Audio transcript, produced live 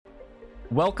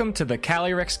Welcome to the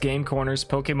Calyrex Game Corner's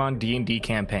Pokemon D&D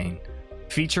campaign,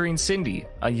 featuring Cindy,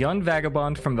 a young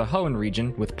vagabond from the Hoenn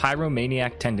region with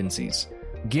pyromaniac tendencies,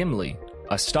 Gimli,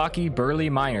 a stocky, burly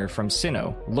miner from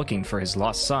Sinnoh looking for his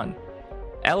lost son,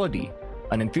 Elodie,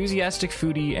 an enthusiastic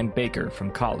foodie and baker from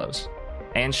Kalos,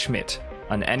 and Schmidt,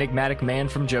 an enigmatic man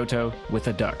from Johto with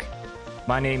a duck.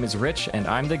 My name is Rich, and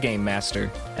I'm the Game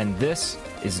Master, and this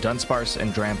is Dunsparce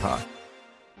and Drampa.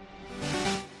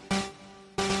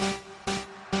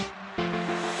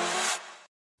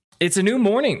 It's a new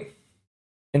morning,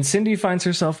 and Cindy finds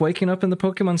herself waking up in the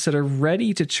Pokemon Center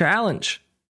ready to challenge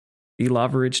the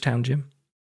Lavaridge Town Gym.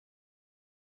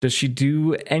 Does she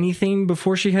do anything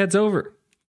before she heads over?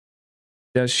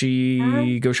 Does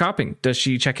she go shopping? Does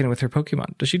she check in with her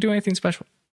Pokemon? Does she do anything special?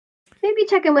 Maybe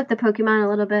check in with the Pokemon a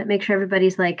little bit, make sure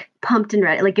everybody's like pumped and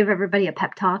ready, like give everybody a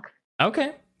pep talk.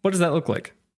 Okay. What does that look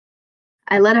like?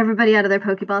 I let everybody out of their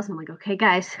Pokeballs, and I'm like, okay,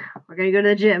 guys, we're going to go to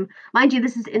the gym. Mind you,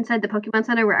 this is inside the Pokemon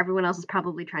Center where everyone else is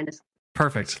probably trying to...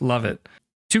 Perfect. Love it.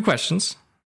 2 questions.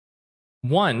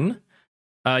 1,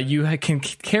 you can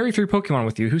carry 3 Pokemon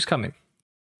with you. Who's coming?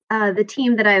 The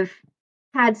team that I've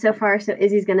had so far, so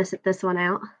Izzy's going to sit this one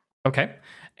out. Okay.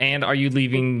 And are you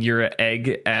leaving your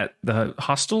egg at the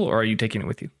hostel, or are you taking it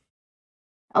with you?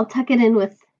 I'll tuck it in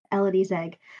with Elodie's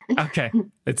egg. Okay.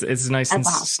 It's nice and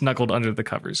snuggled under the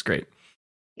covers. Great.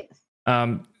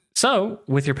 Yes. So,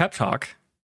 with your pep talk,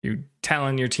 you're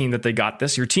telling your team that they got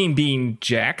this. Your team being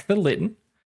Jack the Litten,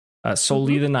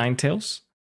 Soli the Ninetales,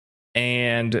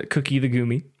 and Cookie the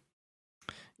Goomy.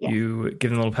 Yes. You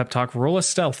give them a little pep talk. Roll a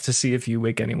stealth to see if you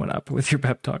wake anyone up with your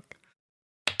pep talk.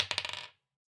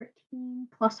 13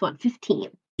 plus 1, 15.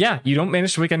 Yeah, you don't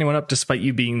manage to wake anyone up despite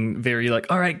you being very like,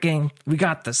 all right, gang, we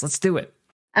got this. Let's do it.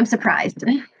 I'm surprised.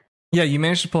 Yeah, you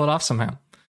managed to pull it off somehow.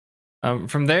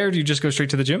 From there, do you just go straight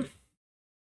to the gym?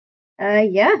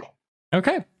 Yeah.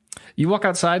 Okay. You walk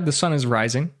outside. The sun is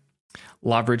rising.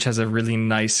 Lavaridge has a really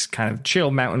nice kind of chill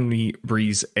mountainy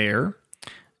breeze air.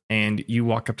 And you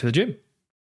walk up to the gym.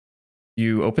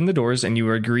 You open the doors and you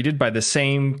are greeted by the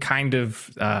same kind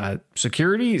of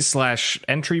security /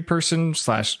 entry person /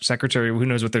 secretary. Who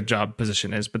knows what their job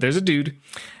position is. But there's a dude.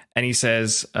 And he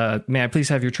says, may I please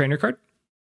have your trainer card?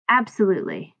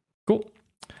 Absolutely. Cool.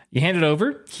 You hand it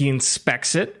over. He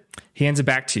inspects it. He hands it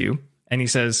back to you. And he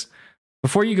says,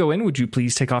 before you go in, would you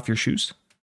please take off your shoes?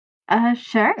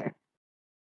 Sure.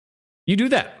 You do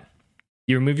that.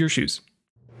 You remove your shoes.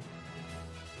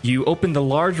 You open the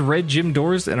large red gym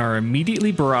doors and are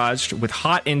immediately barraged with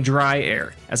hot and dry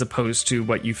air, as opposed to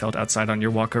what you felt outside on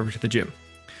your walk over to the gym.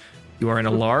 You are in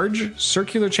a large,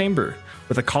 circular chamber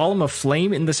with a column of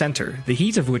flame in the center, the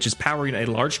heat of which is powering a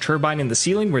large turbine in the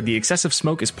ceiling where the excessive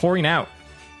smoke is pouring out.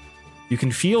 You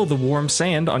can feel the warm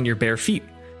sand on your bare feet,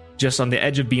 just on the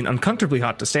edge of being uncomfortably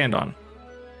hot to stand on.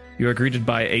 You are greeted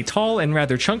by a tall and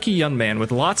rather chunky young man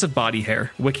with lots of body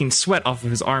hair, wicking sweat off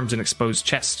of his arms and exposed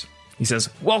chest. He says,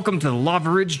 welcome to the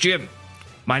Lavaridge Gym.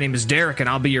 My name is Derek, and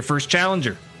I'll be your first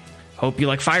challenger. Hope you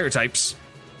like fire types.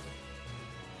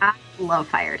 I love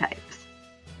fire types.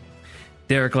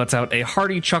 Derek lets out a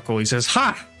hearty chuckle. He says,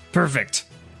 ha! Perfect.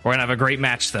 We're going to have a great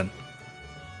match then.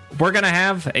 We're going to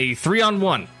have a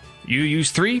 3-on-1. You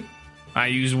use 3, I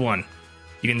use 1.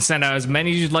 You can send out as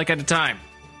many as you'd like at a time.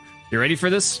 You ready for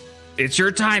this? It's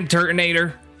your time,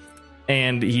 Turtonator.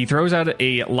 And he throws out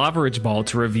a Lavaridge ball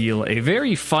to reveal a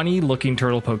very funny-looking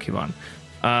turtle Pokemon.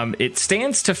 It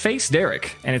stands to face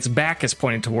Derek, and its back is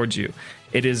pointed towards you.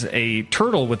 It is a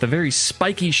turtle with a very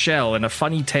spiky shell and a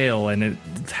funny tail, and it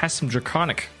has some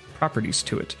draconic properties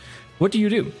to it. What do?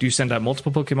 Do you send out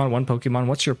multiple Pokemon, 1 Pokemon?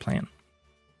 What's your plan?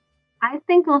 I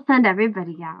think we'll send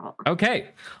everybody out. Okay.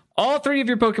 All 3 of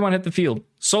your Pokemon hit the field.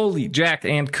 Soli, Jack,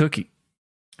 and Cookie.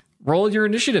 Roll your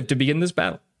initiative to begin this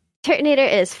battle.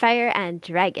 Turtonator is fire and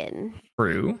dragon.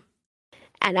 True.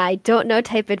 And I don't know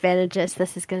type advantages.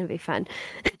 This is going to be fun.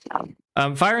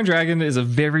 Fire and Dragon is a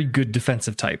very good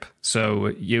defensive type, so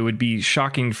it would be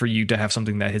shocking for you to have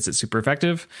something that hits it super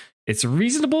effective. It's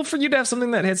reasonable for you to have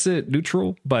something that hits it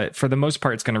neutral, but for the most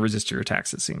part, it's going to resist your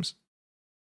attacks, it seems.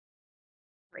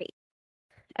 Great.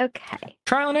 Okay.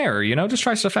 Trial and error, just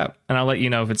try stuff out, and I'll let you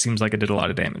know if it seems like it did a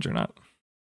lot of damage or not.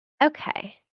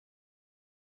 Okay.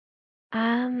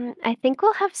 I think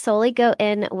we'll have Soli go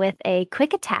in with a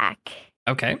quick attack.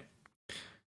 Okay.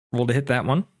 Roll to hit that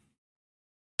one.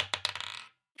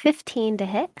 15 to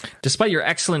hit. Despite your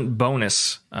excellent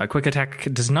bonus, quick attack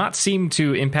does not seem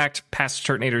to impact past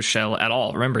Turtonator's shell at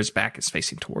all. Remember, his back is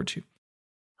facing towards you.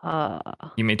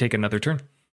 You may take another turn.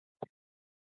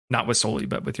 Not with Soli,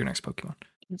 but with your next Pokemon.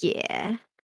 Yeah.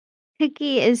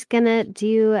 Cookie is gonna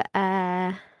do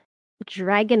a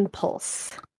Dragon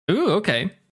Pulse. Ooh,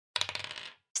 okay.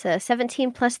 So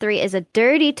 17 plus 3 is a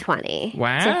dirty 20.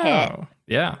 Wow. To hit.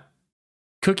 Yeah.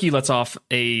 Cookie lets off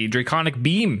a draconic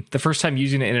beam the first time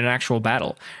using it in an actual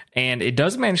battle, and it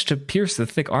does manage to pierce the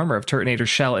thick armor of Turtonator's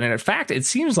shell, and in fact, it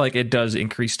seems like it does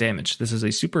increase damage. This is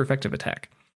a super effective attack.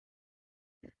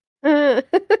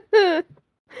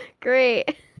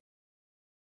 Great.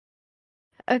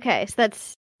 Okay, so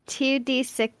that's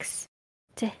 2d6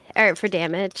 for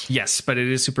damage. Yes, but it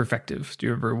is super effective. Do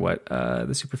you remember what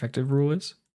the super effective rule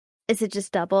is? Is it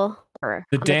just double? Or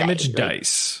The damage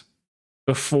dice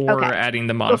before adding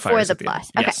the modifiers. Before the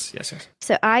plus. Okay. Yes.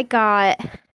 So I got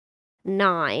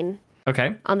 9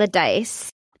 on the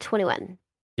dice. 21.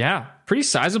 Yeah, pretty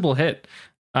sizable hit.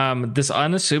 This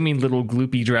unassuming little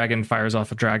gloopy dragon fires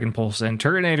off a dragon pulse, and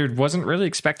Turtonator wasn't really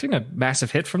expecting a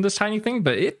massive hit from this tiny thing,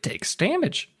 but it takes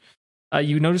damage.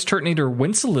 You notice Turtonator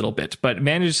wince a little bit, but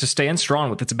manages to stand strong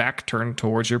with its back turned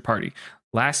towards your party.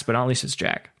 Last but not least is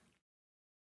Jack.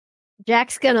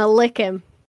 Jack's gonna lick him.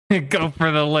 Go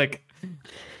for the lick.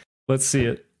 Let's see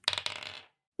it.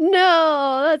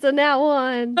 No, that's a nat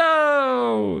 1.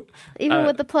 No! Even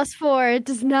with the +4, it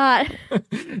does not.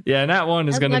 Yeah, nat 1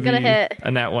 is going to be hit. a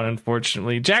nat 1,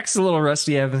 unfortunately. Jack's a little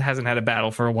rusty, hasn't had a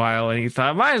battle for a while, and he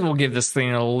thought, might as well give this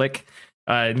thing a lick.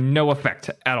 No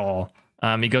effect at all.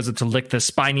 He goes up to lick the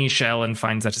spiny shell and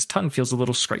finds that his tongue feels a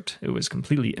little scraped. It was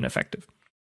completely ineffective.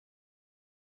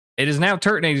 It is now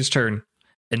Turtonator's turn,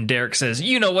 and Derek says,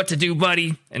 "You know what to do,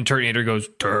 buddy." And Turtonator goes,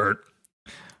 "Dirt."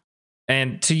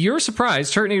 And to your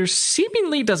surprise, Turtonator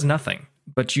seemingly does nothing.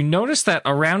 But you notice that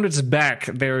around its back,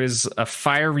 there is a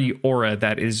fiery aura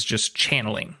that is just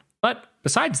channeling. But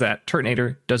besides that,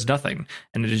 Turtonator does nothing.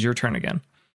 And it is your turn again.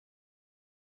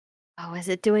 Oh, is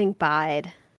it doing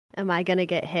bide? Am I going to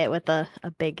get hit with a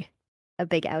big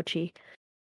ouchie?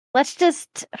 Let's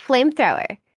just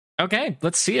flamethrower. Okay,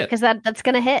 let's see it. Because that's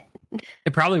going to hit.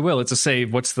 It probably will. It's a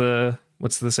save. What's the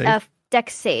save?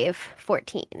 Dex save,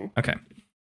 14. Okay.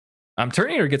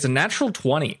 Turtonator gets a natural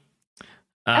 20.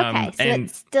 Okay, so it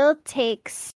still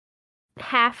takes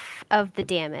half of the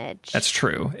damage. That's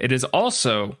true. It is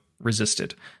also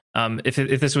resisted. If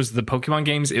this was the Pokemon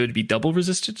games, it would be double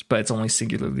resisted, but it's only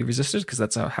singularly resisted because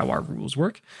that's how our rules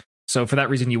work. So for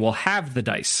that reason, you will have the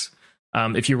dice.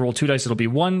 If you roll 2 dice, it'll be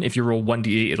 1. If you roll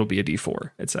 1d8, it'll be a d4,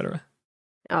 etc.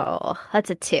 Oh, that's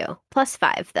a 2. Plus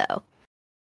 5, though.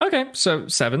 Okay, so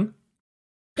 7.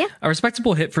 Yeah. A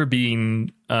respectable hit for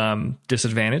being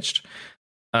disadvantaged.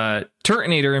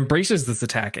 Turtonator embraces this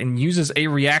attack and uses a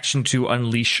reaction to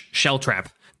unleash Shell Trap.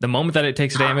 The moment that it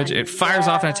takes damage, it fires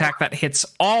off an attack that hits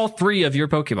all 3 of your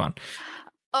Pokemon.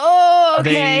 Oh,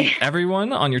 okay.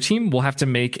 Everyone on your team will have to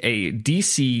make a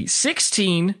DC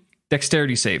 16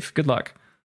 dexterity save. Good luck.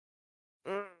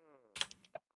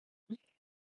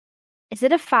 Is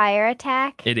it a fire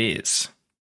attack? It is.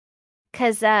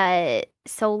 Because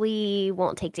Soli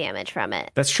won't take damage from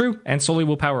it. That's true. And Soli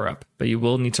will power up, but you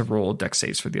will need to roll dex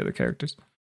saves for the other characters.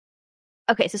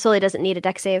 Okay, so Soli doesn't need a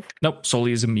dex save? Nope,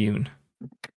 Soli is immune.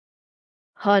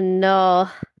 Oh, no.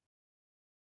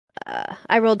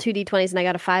 I rolled 2 d20s and I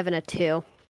got a 5 and a 2.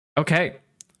 Okay.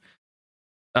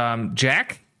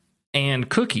 Jack and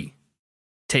Cookie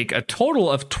take a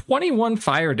total of 21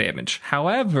 fire damage.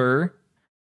 However,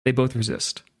 they both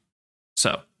resist.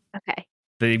 So. Okay.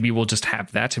 We will just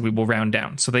have that and we will round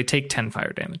down. So they take 10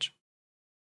 fire damage.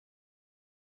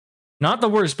 Not the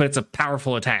worst, but it's a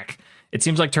powerful attack. It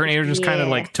seems like Turtonator just kind of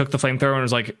like took the flamethrower and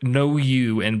was like, "No,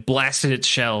 you," and blasted its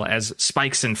shell as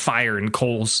spikes and fire and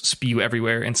coals spew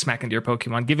everywhere and smack into your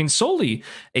Pokemon, giving Soli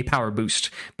a power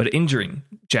boost, but injuring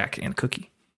Jack and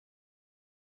Cookie.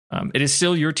 It is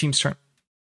still your team's turn.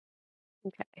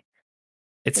 Okay.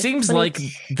 It seems like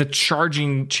the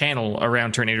charging channel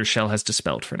around Turtonator's shell has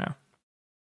dispelled for now.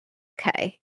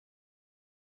 Okay.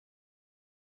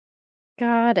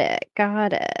 Got it.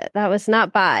 That was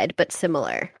not bide, but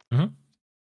similar. Mm-hmm.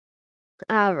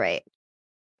 All right.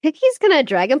 Cookie's gonna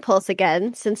Dragon Pulse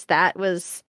again, since that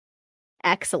was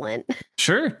excellent.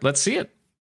 Sure, let's see it.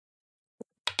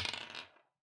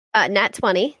 Nat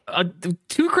 20.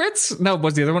 2 crits? No,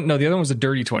 was the other one? No, the other one was a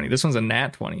dirty 20. This one's a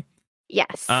nat 20.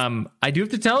 Yes. I do have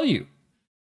to tell you,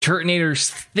 Turtonator's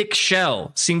thick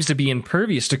shell seems to be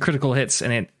impervious to critical hits,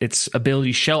 and its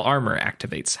ability Shell Armor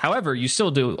activates. However, you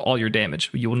still do all your damage.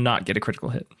 You will not get a critical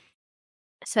hit.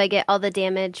 So I get all the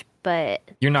damage, but...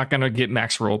 You're not going to get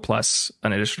max roll plus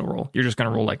an additional roll. You're just going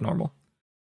to roll like normal.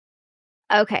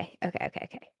 Okay.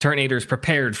 Turtonator is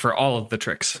prepared for all of the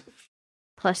tricks.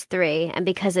 Plus 3, and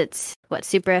because it's,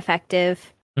 super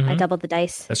effective, I doubled the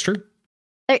dice. That's true.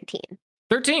 13.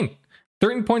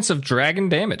 13 points of dragon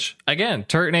damage. Again,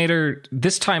 Turtonator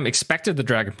this time expected the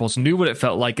Dragon Pulse, knew what it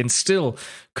felt like, and still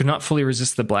could not fully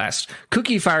resist the blast.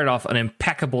 Cookie fired off an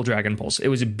impeccable Dragon Pulse. It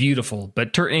was beautiful,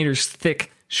 but Turtonator's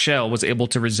thick shell was able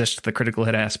to resist the critical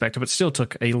hit aspect, but still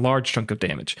took a large chunk of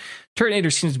damage.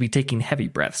 Turtonator seems to be taking heavy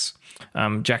breaths.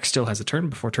 Jack still has a turn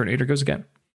before Turtonator goes again.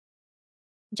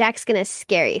 Jack's gonna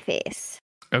scary face.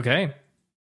 Okay.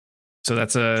 So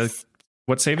that's a...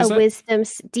 What save is that?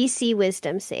 DC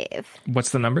wisdom save.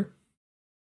 What's the number?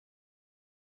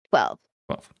 12.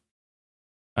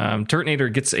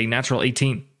 Turtonator gets a natural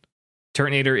 18.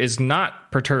 Turtonator is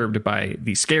not perturbed by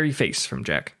the scary face from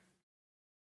Jack.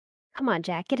 Come on,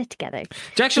 Jack, get it together.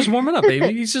 Jack's just warming up,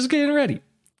 baby. He's just getting ready.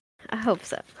 I hope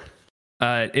so.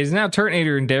 It is now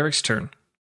Turtonator and Derek's turn.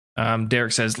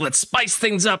 Derek says, "Let's spice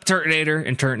things up, Turtonator."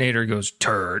 And Turtonator goes,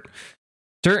 "Turd."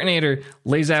 Turtonator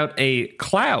lays out a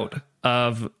cloud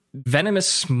of venomous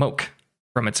smoke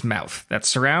from its mouth that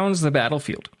surrounds the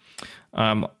battlefield.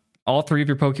 All three of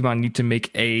your Pokemon need to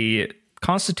make a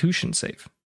Constitution save.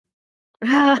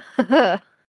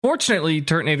 Fortunately,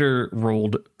 Turtonator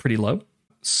rolled pretty low.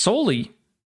 Soli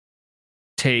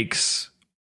takes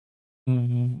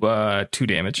 2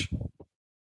 damage.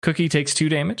 Cookie takes 2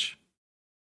 damage.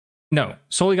 No,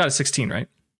 Soli got a 16, right?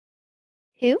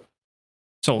 Who?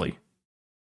 Soli.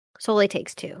 Soli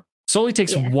takes 2. Soli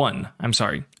takes 1. I'm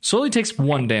sorry. Soli takes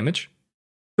 1 damage.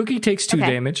 Cookie takes 2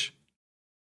 damage.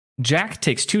 Jack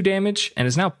takes 2 damage and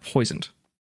is now poisoned.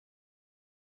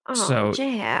 Oh, so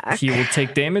Jack. He will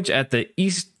take damage at the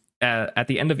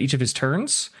end of each of his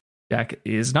turns. Jack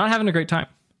is not having a great time.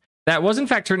 That was in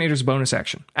fact Turtonator's bonus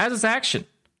action. As its action,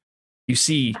 you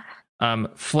see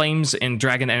flames and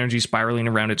dragon energy spiraling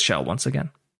around its shell once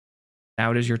again.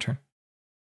 Now it is your turn.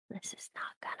 This is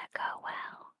not gonna go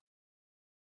well.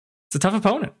 It's a tough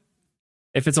opponent.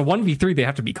 If it's a 1v3, they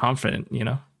have to be confident, you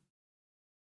know?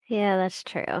 Yeah, that's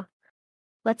true.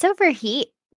 Let's overheat.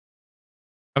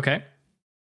 Okay.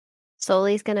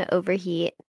 Soli's gonna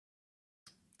overheat.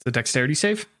 It's a dexterity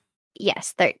save?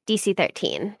 Yes, DC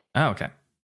 13. Oh, okay.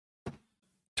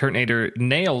 Turtonator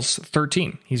nails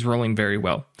 13. He's rolling very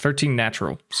well. 13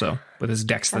 natural, so with his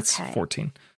dex, that's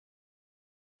 14.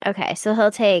 Okay, so he'll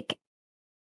take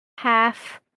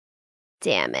half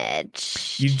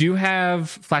damage. You do have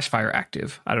Flash Fire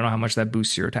active. I don't know how much that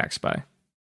boosts your attacks by.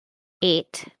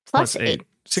 8 plus 8.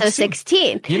 16. So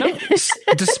 16. You know,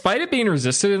 despite it being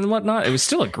resisted and whatnot, it was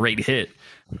still a great hit.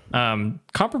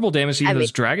 Comparable damage to even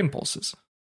those Dragon Pulses.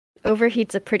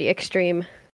 Overheat's a pretty extreme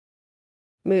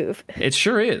move. It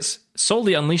sure is.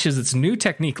 Soli unleashes its new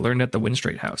technique learned at the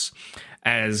Windstrait House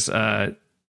as a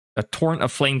torrent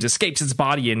of flames escapes its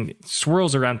body and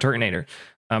swirls around Turtonator.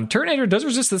 Turtonator does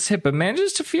resist this hit, but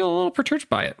manages to feel a little perturbed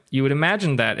by it. You would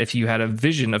imagine that if you had a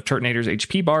vision of Turtonator's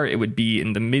HP bar, it would be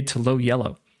in the mid to low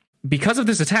yellow. Because of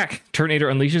this attack,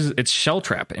 Turtonator unleashes its shell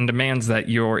trap and demands that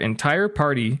your entire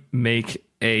party make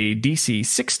a DC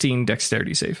 16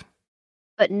 dexterity save.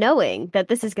 But knowing that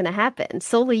this is going to happen,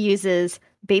 Soli uses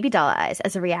baby doll eyes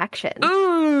as a reaction.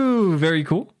 Ooh, very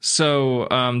cool. So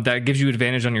that gives you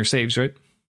advantage on your saves, right?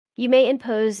 You may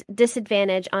impose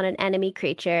disadvantage on an enemy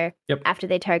creature after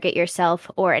they target yourself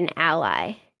or an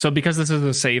ally. So because this is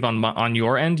a save on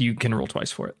your end, you can roll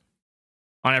twice for it.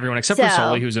 On everyone except for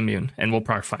Soli, who's immune, and we'll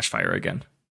probably Flash Fire again.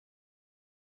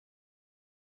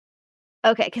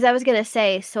 Okay, because I was going to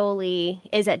say Soli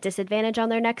is at disadvantage on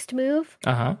their next move.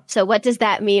 Uh-huh. So what does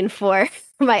that mean for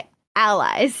my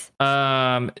allies?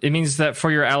 It means that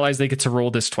for your allies, they get to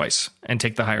roll this twice and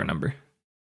take the higher number.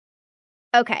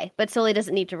 Okay, but Soli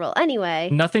doesn't need to roll anyway.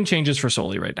 Nothing changes for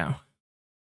Soli right now.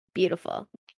 Beautiful.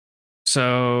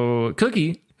 So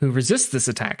Cookie, who resists this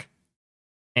attack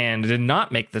and did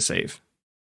not make the save,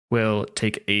 will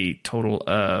take a total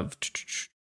of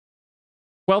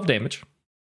 12 damage.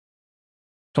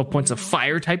 12 points of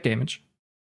fire-type damage.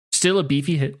 Still a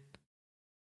beefy hit.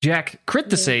 Jack crit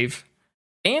the save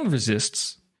and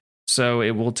resists, so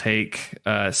it will take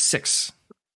 6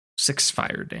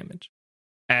 fire damage.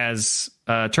 As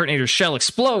Turtonator's shell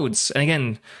explodes, and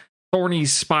again, thorny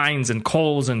spines and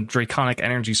coals and draconic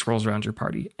energy swirls around your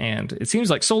party, and it seems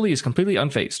like Soli is completely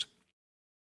unfazed.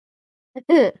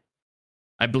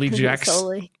 I believe Jack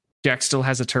still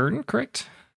has a turn, correct?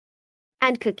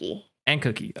 And Cookie.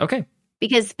 Okay.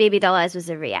 Because Baby Doll Eyes was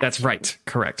a reaction. That's right.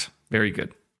 Correct. Very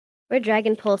good. We're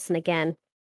Dragon Pulsing again.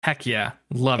 Heck yeah.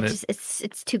 Love it.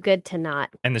 It's too good to not.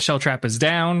 And the shell trap is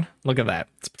down. Look at that.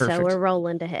 It's perfect. So we're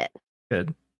rolling to hit.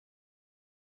 Good.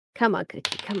 Come on,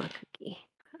 Cookie.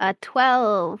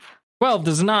 12. 12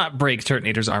 does not break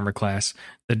Turtonator's armor class.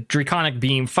 The draconic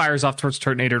beam fires off towards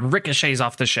Turtonator and ricochets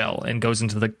off the shell and goes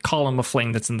into the column of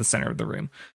flame that's in the center of the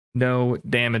room. No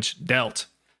damage dealt.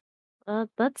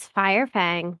 Let's Fire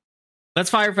Fang. Let's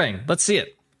Fire Fang. Let's see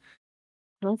it.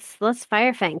 Let's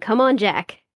Fire Fang. Come on,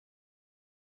 Jack.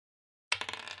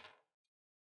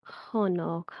 Oh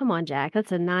no, come on, Jack.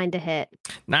 That's a 9 to hit.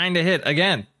 9 to hit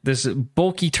again. This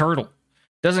bulky turtle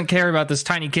doesn't care about this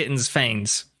tiny kitten's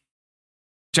fangs.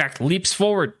 Jack leaps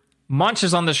forward,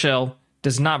 munches on the shell,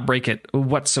 does not break it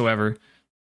whatsoever.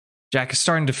 Jack is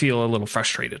starting to feel a little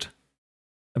frustrated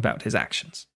about his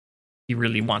actions. He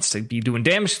really wants to be doing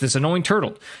damage to this annoying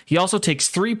turtle. He also takes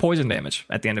 3 poison damage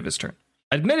at the end of his turn.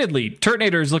 Admittedly,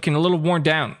 Turtonator is looking a little worn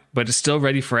down, but is still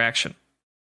ready for action.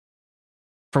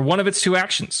 For one of its 2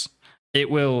 actions, it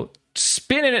will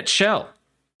spin in its shell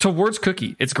towards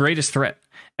Cookie, its greatest threat,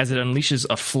 as it unleashes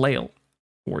a flail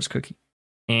towards Cookie.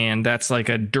 And that's like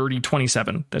a dirty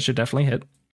 27. That should definitely hit.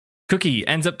 Cookie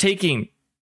ends up taking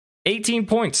 18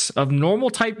 points of normal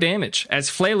type damage as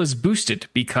Flail is boosted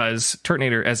because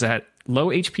Turtonator is at low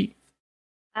HP.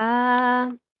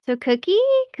 So Cookie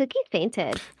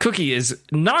fainted. Cookie is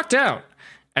knocked out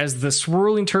as the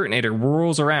swirling Turtonator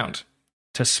whirls around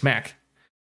to smack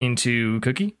into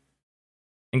Cookie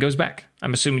and goes back.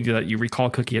 I'm assuming that you recall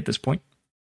Cookie at this point.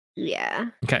 Yeah.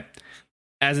 Okay.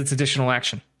 As its additional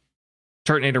action,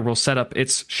 Turtonator will set up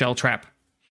its shell trap.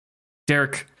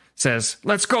 Derek says,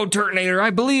 "Let's go, Turtonator. I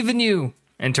believe in you."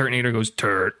 And Turtonator goes,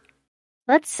 "Turt."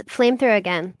 Let's Flamethrower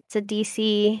again. It's a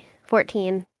DC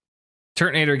 14.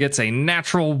 Turtonator gets a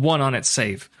natural 1 on its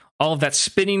save. All of that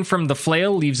spinning from the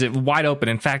flail leaves it wide open.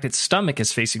 In fact, its stomach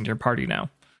is facing your party now.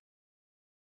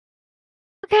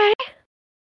 Okay.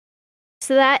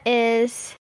 So that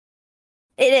is...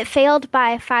 It failed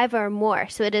by 5 or more,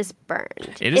 so it is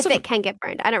burned. It can get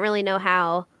burned. I don't really know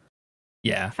how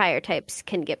fire types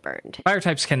can get burned. Fire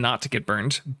types cannot get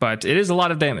burned, but it is a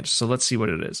lot of damage, so let's see what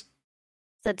it is.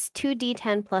 So that's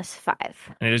 2d10 plus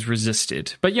 5. And it is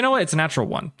resisted. But you know what? It's a natural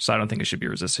 1, so I don't think it should be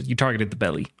resisted. You targeted the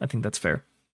belly. I think that's fair.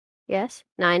 Yes.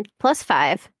 9 plus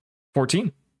 5.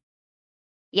 14.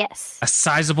 Yes. A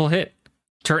sizable hit.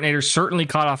 Turtonator certainly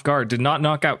caught off guard, did not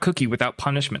knock out Cookie without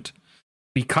punishment.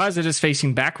 Because it is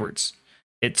facing backwards,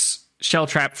 its shell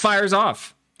trap fires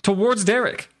off towards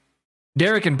Derek.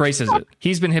 Derek embraces it.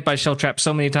 He's been hit by shell trap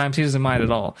so many times, he doesn't mind at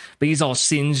all. But he's all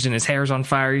singed and his hair's on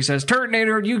fire. He says,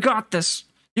 "Turtonator, you got this.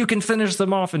 You can finish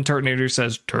them off." And Turtonator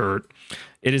says, "Turt."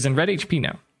 It is in red HP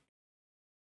now.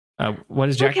 What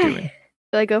is Jack doing?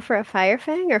 Do I go for a Fire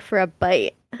Fang or for a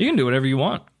bite? You can do whatever you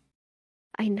want.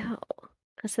 I know.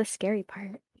 That's the scary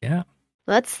part. Yeah.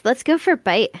 Let's go for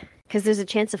bite, because there's a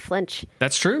chance of flinch.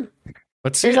 That's true.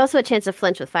 Let's see. There's also a chance of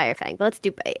flinch with Fire Fang, but let's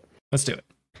do bite. Let's do it.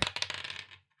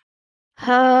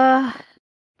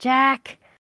 Jack,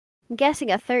 I'm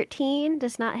guessing a 13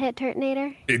 does not hit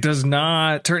Turtonator. It does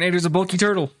not. Turtonator's a bulky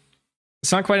turtle.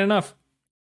 It's not quite enough.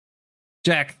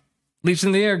 Jack leaps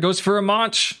in the air, goes for a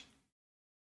munch.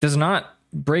 Does not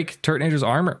break Turtonator's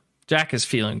armor. Jack is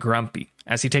feeling grumpy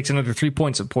as he takes another 3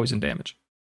 points of poison damage.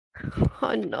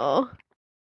 Oh no.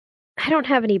 I don't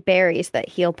have any berries that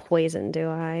heal poison, do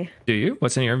I? Do you?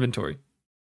 What's in your inventory?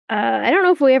 I don't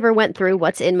know if we ever went through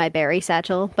what's in my berry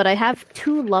satchel, but I have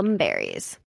 2 lum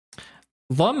berries.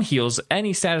 Lum heals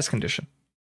any status condition.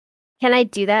 Can I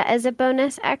do that as a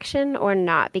bonus action or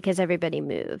not because everybody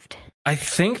moved? I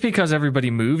think because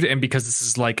everybody moved and because this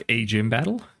is like a gym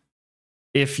battle.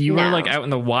 If you were like out in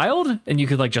the wild and you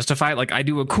could like justify it, like I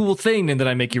do a cool thing and then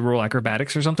I make you roll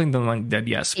acrobatics or something, then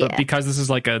yes. But because this is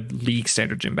like a league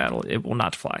standard gym battle, it will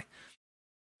not fly.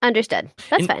 Understood.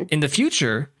 That's fine. In the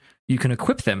future, you can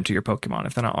equip them to your Pokemon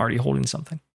if they're not already holding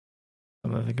something.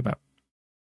 Something to think about.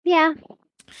 Yeah.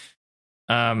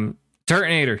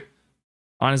 Turtonator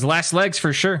on his last legs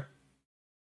for sure.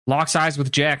 Locks eyes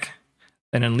with Jack,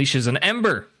 then unleashes an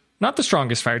Ember. Not the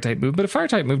strongest fire type move, but a fire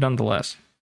type move nonetheless.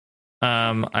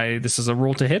 This is a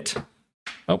roll to hit.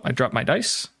 Oh, I dropped my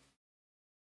dice.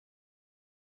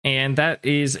 And that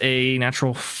is a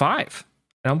natural 5.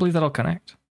 I don't believe that'll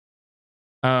connect.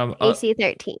 AC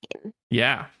 13.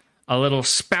 Yeah. A little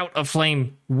spout of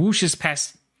flame whooshes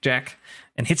past Jack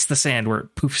and hits the sand where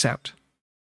it poofs out.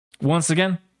 Once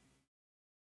again,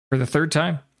 for the 3rd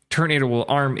time, Turtonator will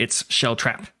arm its shell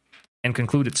trap and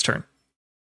conclude its turn.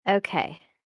 Okay.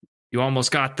 You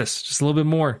almost got this. Just a little bit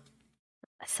more.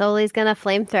 Sully's gonna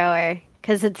flamethrower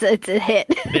because it's a hit.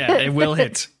 Yeah, it will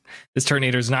hit. This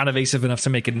Turtonator is not evasive enough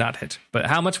to make it not hit. But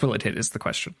how much will it hit is the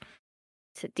question.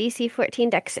 It's a DC 14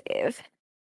 dex save.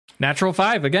 Natural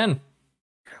 5 again.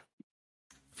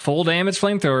 Full damage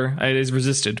flamethrower. It is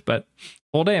resisted, but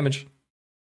full damage.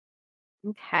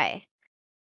 Okay.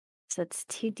 So it's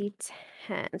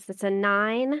 2d10s. That's a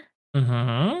 9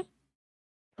 Mm-hmm.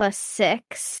 plus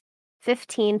 6,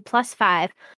 15 plus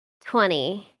 5.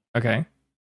 20. Okay.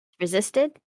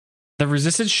 Resisted? The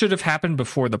resisted should have happened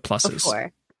before the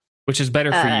pluses, which is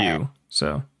better for you.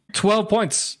 So 12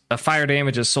 points of fire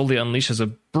damage as Soli unleashes a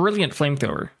brilliant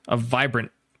flamethrower of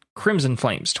vibrant crimson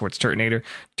flames towards Turtonator.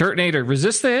 Turtonator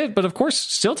resists the hit, but of course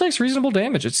still takes reasonable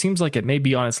damage. It seems like it may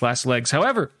be on its last legs.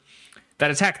 However,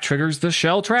 that attack triggers the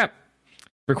shell trap,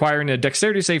 requiring a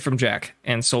dexterity save from Jack,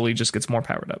 and Soli just gets more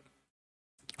powered up.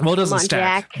 Well, it doesn't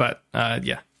stack, but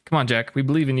yeah. Come on, Jack. We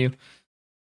believe in you.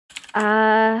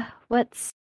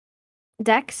 What's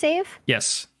dex save?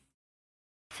 Yes.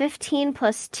 15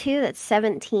 plus 2, that's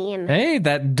 17. Hey,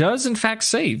 that does in fact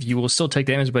save. You will still take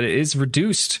damage, but it is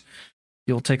reduced.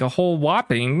 You'll take a whole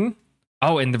whopping...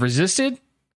 Oh, and the resisted?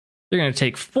 You're going to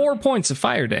take 4 points of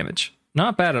fire damage.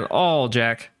 Not bad at all,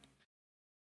 Jack.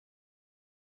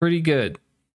 Pretty good.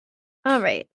 All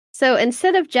right. So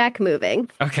instead of Jack moving...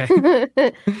 Okay.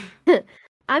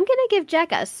 I'm going to give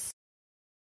Jack a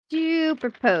super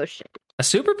potion. A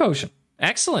super potion.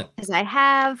 Excellent. Because I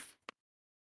have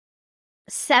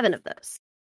 7 of those.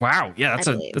 Wow. Yeah,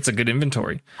 that's a good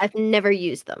inventory. I've never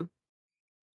used them.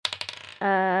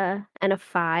 And a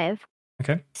 5.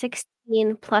 Okay.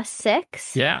 16 plus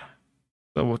 6. Yeah.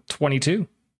 So 22.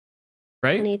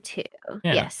 Right? 22.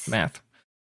 Yeah, yes. Math.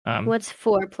 What's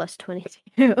 4 plus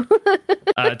 22?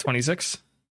 26.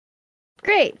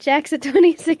 Great. Jack's at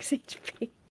 26 HP.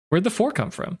 Where'd the 4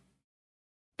 come from?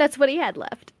 That's what he had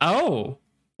left. Oh.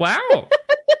 Wow.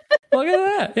 Look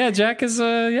at that. Yeah, Jack is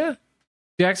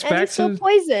Jack's back he's still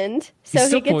poisoned. So he's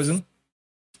still poisoned.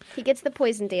 He gets the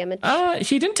poison damage.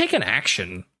 He didn't take an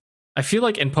action. I feel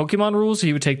like in Pokemon rules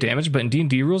he would take damage, but in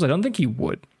D&D rules I don't think he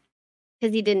would.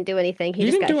 Because he didn't do anything. He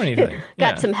didn't do anything.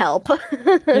 Got some help.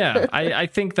 Yeah, I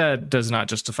think that does not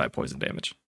justify poison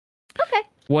damage. Okay.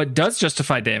 What does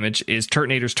justify damage is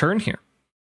Turtonator's turn here.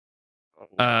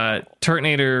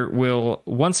 Turtonator will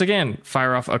once again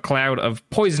fire off a cloud of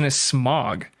poisonous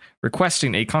smog,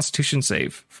 requesting a Constitution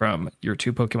save from your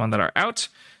 2 Pokemon that are out.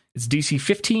 It's DC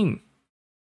 15.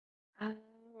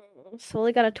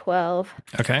 Solely got a 12.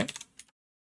 Okay.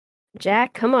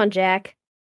 Jack, come on, Jack.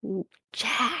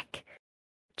 Jack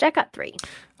got 3.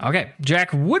 Okay,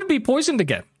 Jack would be poisoned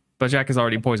again, but Jack is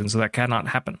already poisoned, so that cannot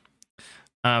happen.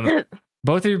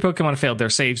 Both of your Pokemon failed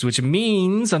their saves, which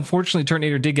means, unfortunately,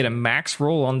 Turtonator did get a max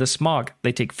roll on this smog.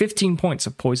 They take 15 points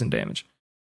of poison damage.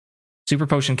 Super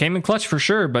Potion came in clutch for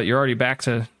sure, but you're already back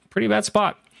to a pretty bad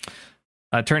spot.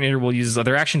 Turtonator will use his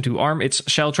other action to arm its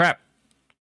shell trap.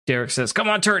 Derek says, come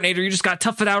on, Turtonator, you just got to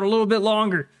tough it out a little bit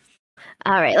longer.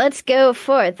 All right, let's go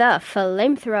for the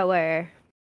Flamethrower.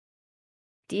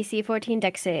 DC 14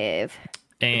 dex save.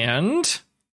 And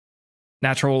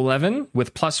natural 11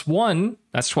 with +1,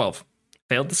 that's 12.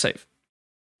 Failed the save.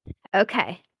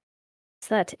 Okay.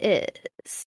 So that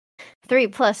is 3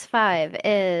 plus 5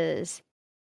 is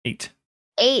 8.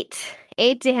 8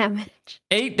 damage.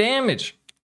 8 damage.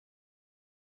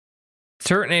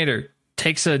 Turtonator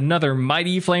takes another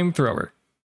mighty flamethrower.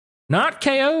 Not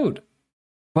KO'd,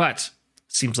 but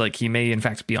seems like he may in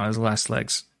fact be on his last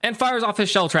legs. And fires off his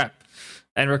shell trap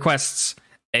and requests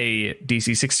a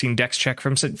DC 16 dex check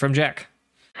from Jack.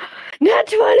 Nat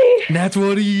 20! Nat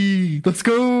 20! Let's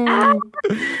go! Ah!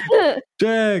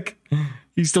 Jack!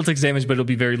 He still takes damage, but it'll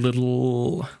be very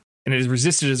little. And it is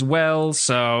resisted as well,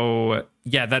 so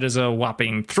yeah, that is a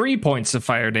whopping 3 points of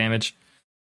fire damage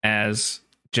as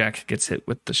Jack gets hit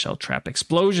with the shell trap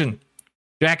explosion.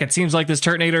 Jack, it seems like this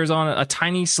Turtonator is on a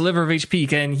tiny sliver of HP.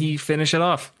 Can he finish it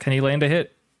off? Can he land a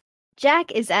hit?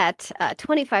 Jack is at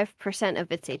 25%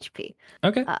 of its HP.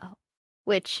 Okay.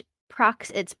 Which procs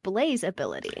its Blaze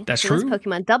ability. That's true. This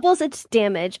Pokemon doubles its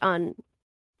damage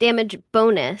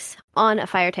bonus on a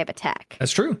fire type attack.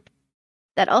 That's true.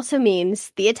 That also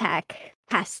means the attack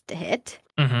has to hit.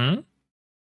 Mm-hmm.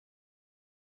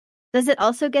 Does it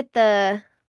also get the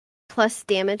plus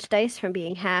damage dice from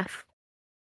being half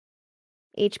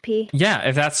HP? Yeah,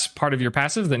 if that's part of your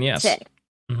passive, then yes. Sick.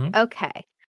 Mm-hmm. Okay.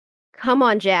 Come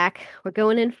on, Jack. We're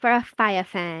going in for a Fire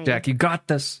Fang. Jack, you got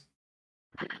this.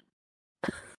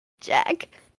 Jack,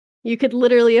 you could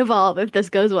literally evolve if this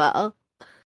goes well.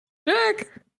 Jack!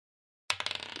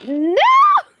 No!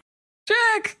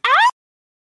 Jack! Ah!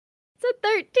 It's a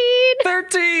 13!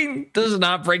 13! Does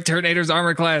not break Turtonator's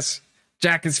armor class.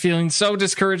 Jack is feeling so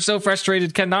discouraged, so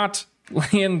frustrated, cannot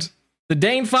land the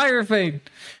Dane Fire Fang.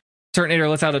 Turtonator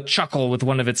lets out a chuckle with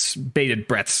one of its bated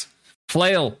breaths.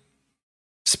 Flail.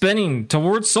 Spinning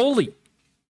towards Soli.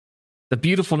 The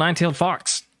beautiful nine-tailed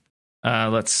fox.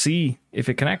 Let's see if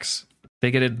it connects. They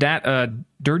get a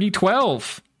dirty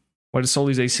 12. What is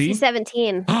Soli's AC?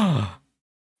 17.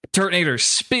 Turtonator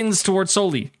spins towards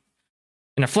Soli.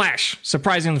 In a flash,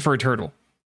 surprising for a turtle.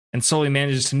 and Sully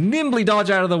manages to nimbly dodge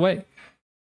out of the way.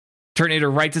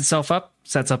 Turtonator rights itself up,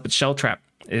 sets up its shell trap.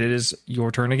 It is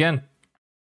your turn again.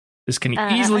 This can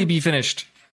easily be finished.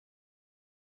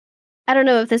 I don't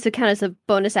know if this would count as a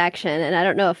bonus action, and I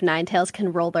don't know if Ninetales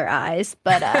can roll their eyes,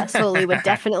 but Sully would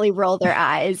definitely roll their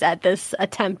eyes at this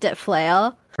attempt at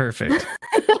flail. Perfect.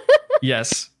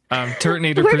 Yes.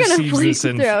 Turtonator perceives this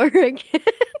and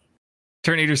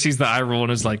Turtonator sees the eye roll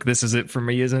and is like, this is it for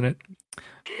me, isn't it?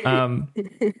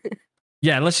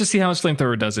 Yeah, let's just see how much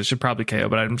flamethrower does. It should probably KO,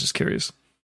 but I'm just curious.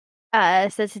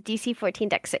 So it's a DC 14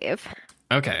 dex save.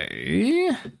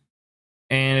 Okay.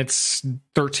 And it's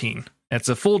 13. That's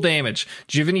a full damage.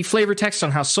 Do you have any flavor text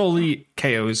on how Sully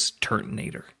KOs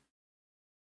Turtonator?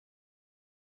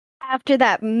 After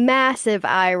that massive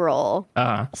eye roll,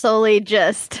 Sully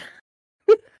just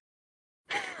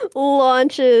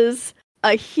launches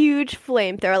a huge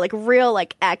flamethrower, like real,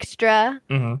 like extra.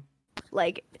 Mm-hmm.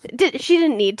 Like, she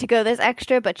didn't need to go this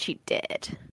extra, but she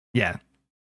did. Yeah.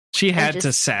 She had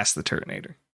to sass the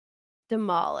Turtonator.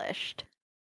 Demolished.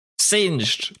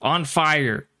 Singed. On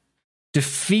fire.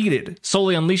 Defeated.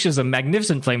 Sully unleashes a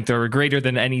magnificent flamethrower greater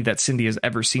than any that Cindy has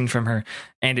ever seen from her.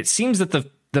 And it seems that the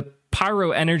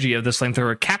pyro energy of this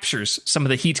flamethrower captures some of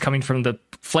the heat coming from the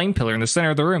flame pillar in the center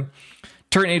of the room.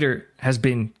 Turtonator has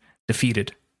been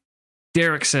defeated.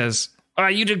 Derek says,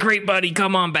 you did great, buddy.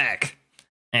 Come on back.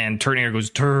 And Turtonator goes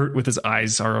turt with his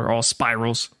eyes are all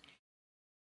spirals.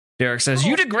 Derek says,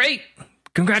 you did great.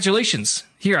 Congratulations.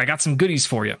 Here, I got some goodies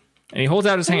for you. And he holds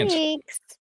out his hand.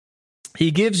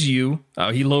 He gives you,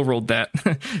 he low rolled that.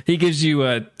 He gives you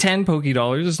 10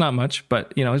 $Poké. It's not much,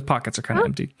 but his pockets are kind of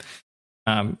empty.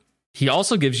 He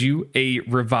also gives you a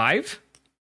revive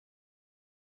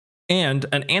and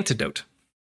an antidote.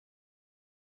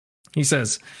 He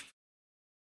says,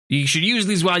 you should use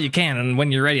these while you can, and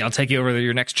when you're ready, I'll take you over to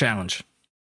your next challenge.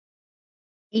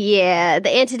 Yeah, the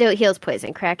antidote heals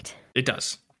poison, correct? It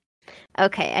does.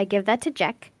 Okay, I give that to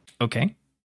Jack. Okay.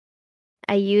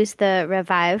 I use the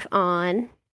revive on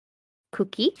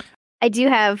Cookie. I do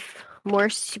have more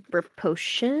super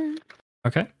potion.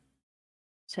 Okay.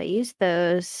 So I use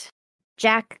those.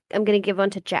 Jack, I'm going to give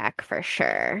one to Jack for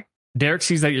sure. Derek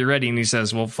sees that you're ready and he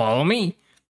says, well, follow me.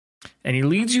 And he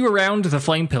leads you around the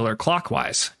flame pillar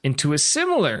clockwise into a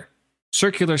similar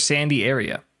circular sandy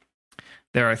area.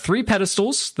 There are 3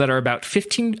 pedestals that are about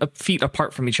 15 feet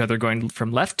apart from each other, going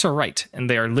from left to right, and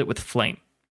they are lit with flame.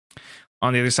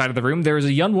 On the other side of the room, there is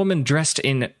a young woman dressed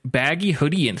in baggy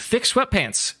hoodie and thick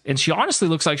sweatpants, and she honestly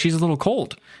looks like she's a little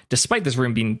cold, despite this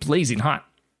room being blazing hot.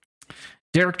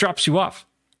 Derek drops you off.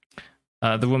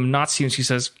 The woman nods to you and she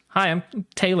says, hi, I'm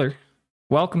Taylor.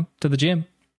 Welcome to the gym.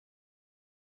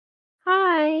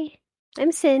 Hi,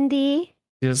 I'm Cindy.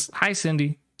 She says, hi,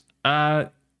 Cindy.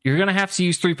 You're going to have to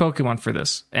use 3 Pokemon for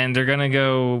this, and they're going to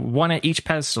go 1 at each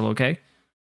pedestal, okay?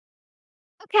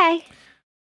 Okay.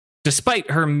 Despite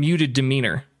her muted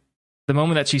demeanor, the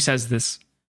moment that she says this,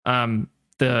 in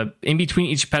between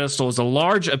each pedestal is a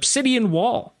large obsidian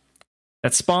wall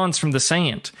that spawns from the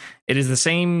sand. It is the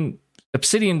same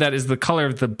obsidian that is the color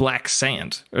of the black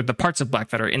sand, or the parts of black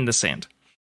that are in the sand.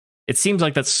 It seems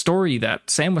like that story that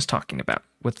Sam was talking about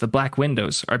with the black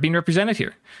windows are being represented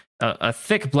here. A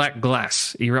thick black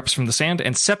glass erupts from the sand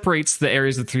and separates the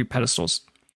areas of the 3 pedestals.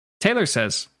 Taylor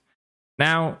says,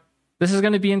 now, this is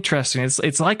going to be interesting.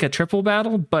 It's like a triple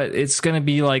battle, but it's going to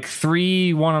be like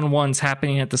 3 one-on-ones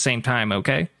happening at the same time,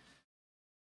 okay?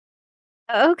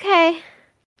 Okay.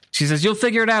 She says, you'll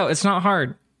figure it out. It's not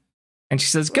hard. And she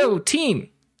says, go, team.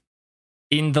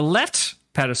 In the left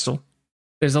pedestal,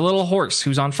 there's a little horse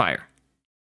who's on fire.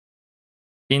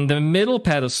 In the middle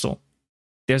pedestal,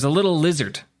 there's a little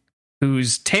lizard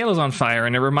whose tail is on fire,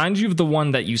 and it reminds you of the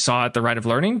one that you saw at the Rite of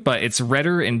Learning, but it's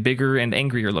redder and bigger and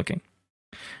angrier looking.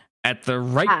 At the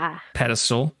right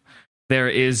pedestal, there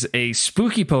is a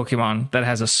spooky Pokemon that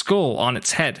has a skull on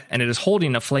its head, and it is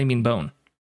holding a flaming bone.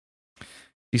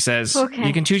 She says,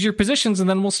 You can choose your positions, and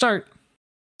then we'll start.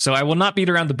 So I will not beat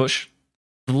around the bush.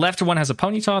 The left one has a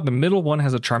Ponyta, the middle one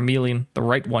has a Charmeleon, the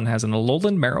right one has an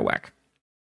Alolan Marowak.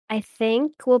 I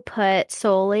think we'll put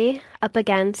Sully up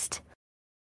against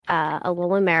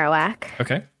Alolan Marowak.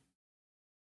 Okay.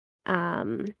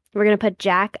 We're going to put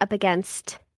Jack up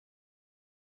against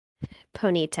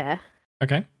Ponyta.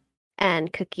 Okay.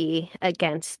 And Cookie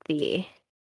against the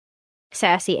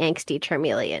sassy, angsty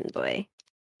Charmeleon boy.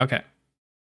 Okay.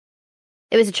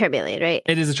 It was a Charmeleon, right?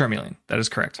 It is a Charmeleon. That is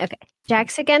correct. Okay.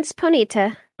 Jack's against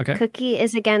Ponyta. Okay. Cookie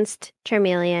is against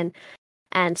Charmeleon.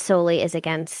 And Sully is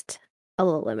against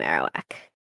Alolan Marowak.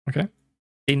 Okay.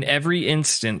 In every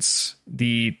instance,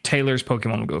 the Taylor's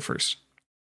Pokemon will go first.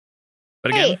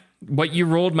 But again, what you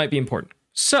rolled might be important.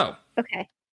 So okay,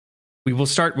 we will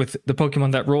start with the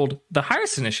Pokemon that rolled the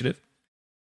highest initiative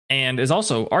and is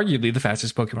also arguably the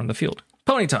fastest Pokemon on the field.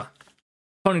 Ponyta.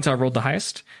 Ponyta rolled the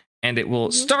highest, and it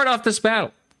will start off this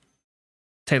battle.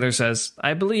 Taylor says,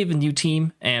 I believe in you,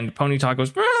 team. And Ponyta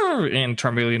goes, "Rrr," and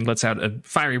Charmeleon lets out a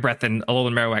fiery breath, and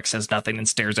Alolan Marowak says nothing and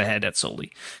stares ahead at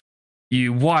Soli.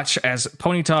 You watch as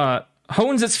Ponyta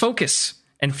hones its focus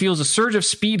and feels a surge of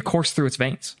speed course through its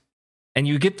veins. And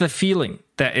you get the feeling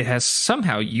that it has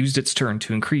somehow used its turn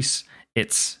to increase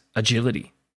its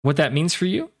agility. What that means for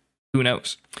you, who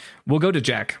knows? We'll go to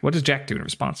Jack. What does Jack do in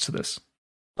response to this?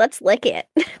 Let's lick it.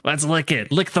 Let's lick it.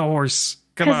 Lick the horse.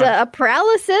 Come on. Because a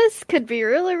paralysis could be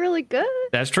really, really good.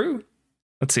 That's true.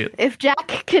 Let's see it. If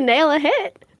Jack can nail a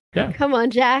hit. Yeah. Come on,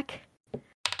 Jack.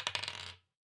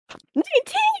 19!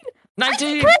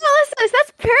 19! Paralysis!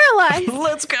 That's paralyzed!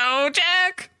 Let's go,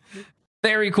 Jack!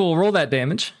 Very cool. Roll that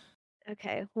damage.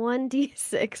 Okay,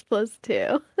 1d6 plus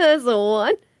 2. That's a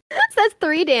 1. So that's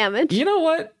 3 damage. You know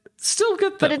what? Still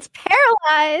good, though. But it's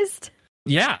paralyzed.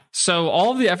 Yeah. So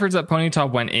all of the efforts that Ponyta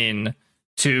went in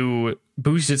to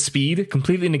boost its speed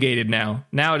completely negated now.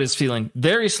 Now it is feeling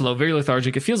very slow, very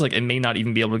lethargic. It feels like it may not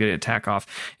even be able to get an attack off.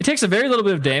 It takes a very little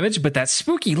bit of damage, but that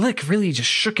spooky lick really just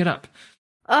shook it up.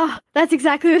 Oh, that's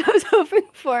exactly what I was hoping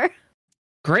for.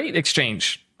 Great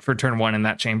exchange for turn 1 in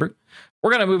that chamber.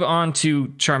 We're going to move on to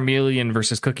Charmeleon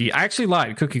versus Cookie. I actually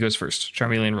lied. Cookie goes first.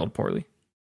 Charmeleon rolled poorly.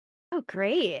 Oh,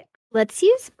 great. Let's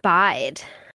use Bide.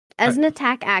 As an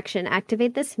attack action,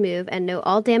 activate this move and note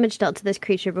all damage dealt to this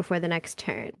creature before the next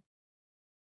turn.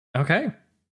 Okay.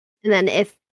 And then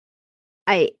if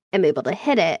I am able to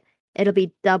hit it, it'll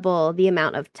be double the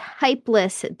amount of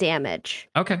typeless damage.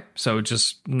 Okay. So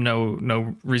just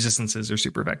no resistances are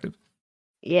super effective.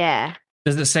 Yeah.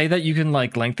 Does it say that you can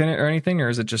like lengthen it or anything, or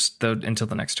is it just until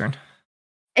the next turn?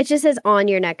 It just says on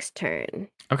your next turn.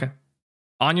 Okay.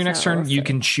 On your next turn, you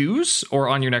can choose, or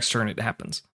on your next turn it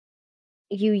happens?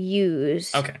 You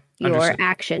use your Understood.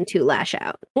 action to lash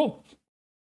out. Cool.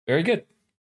 Very good.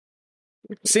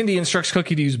 Cindy instructs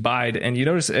Cookie to use Bide, and you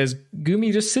notice as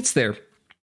Gumi just sits there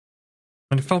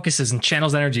and focuses and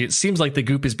channels energy, it seems like the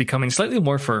goop is becoming slightly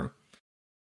more firm.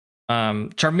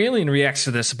 Charmeleon reacts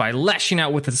to this by lashing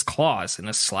out with its claws in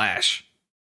a slash.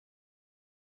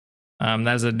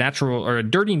 That is a natural or a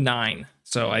dirty 9,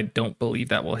 so I don't believe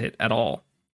that will hit at all.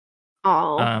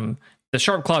 Oh. The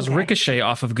sharp claws ricochet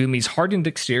off of Gumi's hardened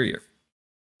exterior.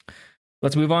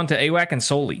 Let's move on to AWAC and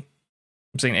Soli.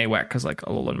 I'm saying AWAC because like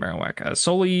Alolan Marowak.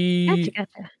 Soli.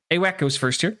 Gotcha. AWAC goes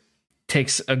first here.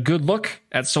 Takes a good look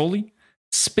at Soli,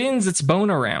 spins its bone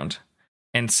around,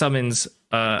 and summons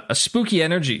a spooky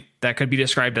energy that could be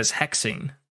described as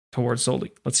hexing towards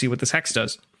Soli. Let's see what this hex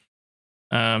does.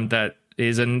 That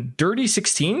is a dirty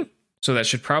 16, so that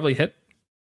should probably hit.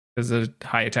 Because a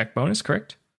high attack bonus,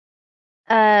 correct?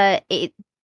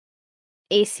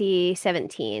 AC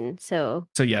 17, so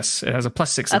yes, it has a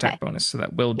 +6 attack bonus, so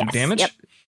that will do damage. Yep.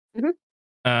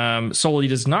 Mm-hmm. Soli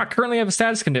does not currently have a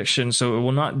status condition, so it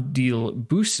will not deal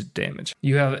boosted damage.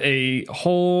 You have a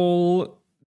whole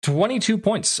 22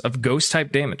 points of ghost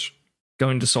type damage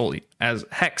going to Soli as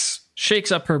Hex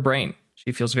shakes up her brain.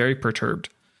 She feels very perturbed.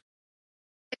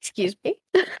 Excuse me?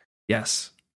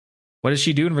 Yes. What does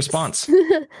she do in response?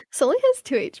 Soli has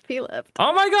 2 HP left.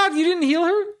 Oh my god, you didn't heal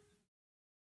her?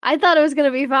 I thought it was going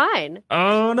to be fine.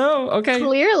 Oh no, okay.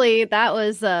 Clearly, that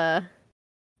was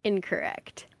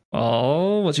incorrect.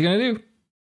 Oh, what's she going to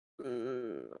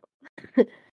do?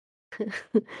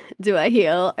 Do I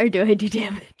heal or do I do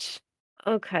damage?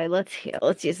 Okay, let's heal.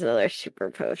 Let's use another super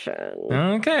potion.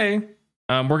 Okay.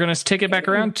 We're going to take it back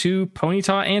around to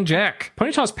Ponyta and Jack.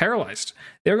 Ponyta's paralyzed.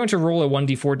 They're going to roll a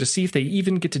 1d4 to see if they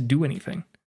even get to do anything.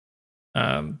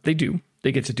 They do.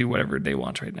 They get to do whatever they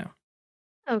want right now.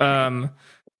 Okay.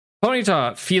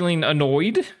 Ponyta, feeling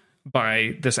annoyed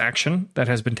by this action that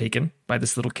has been taken by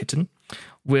this little kitten,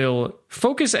 will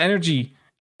focus energy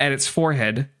at its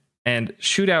forehead and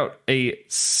shoot out a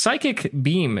psychic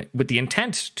beam with the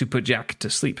intent to put Jack to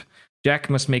sleep. Jack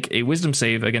must make a wisdom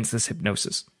save against this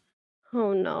hypnosis.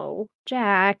 Oh no.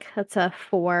 Jack, that's a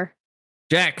 4.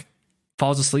 Jack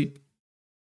falls asleep.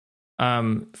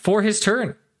 For his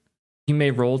turn, you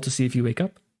may roll to see if you wake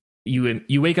up.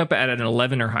 You wake up at an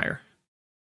 11 or higher.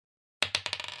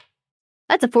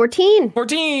 That's a 14.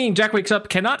 14! Jack wakes up,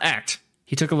 cannot act.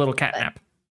 He took a little cat nap,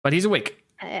 but he's awake.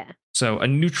 Yeah. So a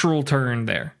neutral turn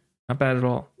there. Not bad at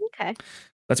all. Okay.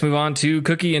 Let's move on to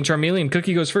Cookie and Charmeleon.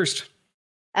 Cookie goes first.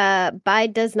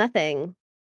 Bide does nothing.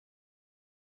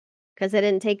 Because I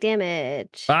didn't take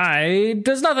damage. Bide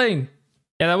does nothing.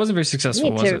 Yeah, that wasn't very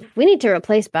successful, was it? We need to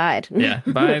replace Bide. Yeah,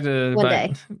 Bide. One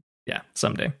day. Yeah,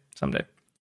 someday.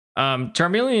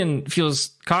 Charmeleon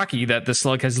feels cocky that the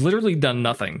slug has literally done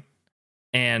nothing.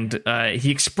 And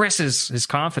he expresses his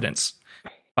confidence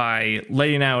by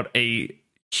letting out a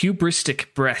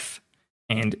hubristic breath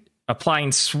and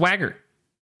applying swagger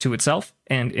to itself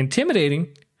and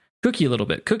intimidating Cookie a little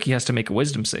bit. Cookie has to make a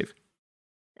wisdom save.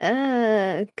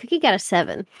 Cookie got a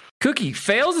 7. Cookie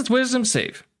fails its wisdom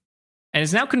save and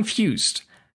is now confused.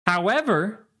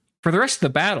 However, for the rest of the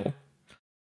battle,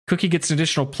 Cookie gets an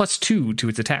additional +2 to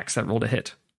its attacks that rolled a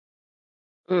hit.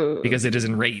 Because it is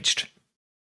enraged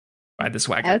by the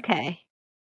swagger. Okay.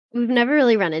 We've never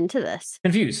really run into this.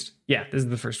 Confused. Yeah, this is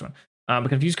the first one. A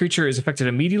confused creature is affected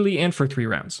immediately and for 3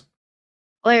 rounds.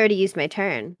 Well, I already used my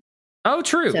turn. Oh,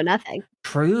 true. So nothing.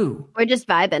 True. We're just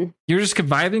vibing. You're just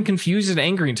vibing, confused, and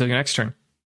angry until your next turn.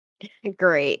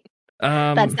 Great.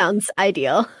 That sounds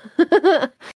ideal.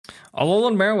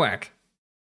 Alolan Marowak.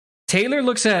 Taylor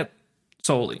looks at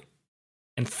Soli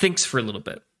and thinks for a little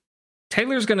bit.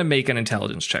 Taylor's going to make an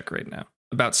intelligence check right now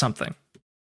about something.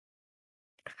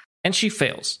 And she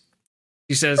fails.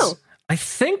 She says, I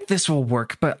think this will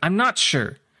work, but I'm not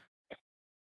sure.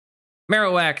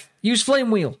 Marowak, use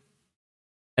Flame Wheel.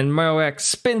 And Marowak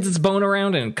spins its bone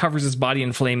around and covers its body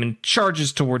in flame and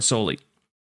charges towards Soli.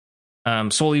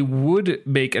 Soli would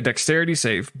make a dexterity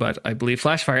save, but I believe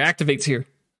Flashfire activates here.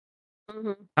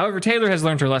 Mm-hmm. However, Taylor has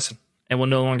learned her lesson and will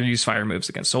no longer use fire moves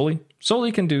against Soli.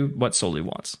 Soli can do what Soli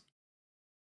wants.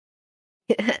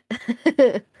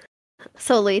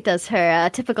 Soli does her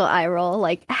typical eye roll,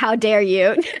 like, how dare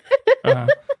you?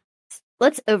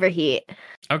 Let's overheat.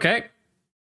 Okay.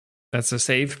 That's a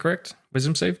save, correct?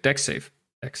 Wisdom save? Dex save.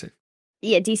 Dex save.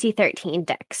 Yeah, DC 13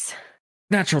 Dex.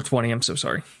 Natural 20, I'm so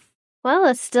sorry. Well,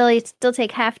 you still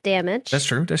take half damage. That's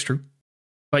true, that's true.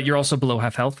 But you're also below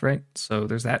half health, right? So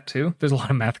there's that too. There's a lot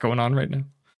of math going on right now.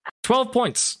 12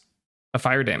 points of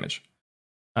fire damage.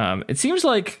 It seems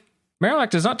like Marowak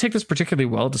does not take this particularly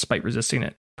well, despite resisting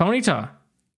it. Ponyta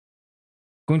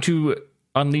going to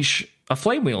unleash a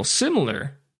flame wheel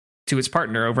similar to its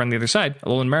partner over on the other side,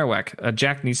 Alolan Marowak.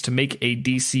 Jack needs to make a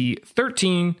DC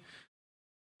 13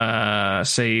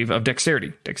 save of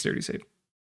dexterity. Dexterity save.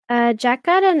 Jack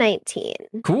got a 19.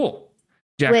 Cool.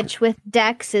 Jack, which with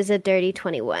Dex is a dirty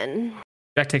 21.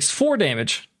 Jack takes 4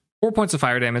 damage, 4 points of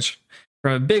fire damage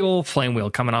from a big old flame wheel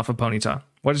coming off of Ponyta.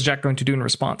 What is Jack going to do in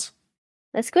response?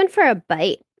 Let's go in for a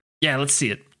bite. Yeah, let's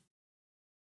see it.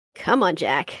 Come on,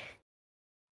 Jack.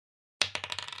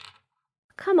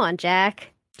 Come on,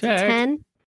 Jack. 10?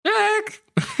 Jack!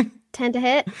 10 to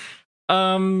hit?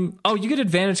 Oh, you get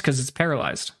advantage because it's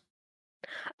paralyzed.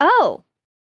 Oh.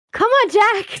 Come on,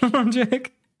 Jack. Come on,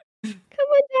 Jack. Come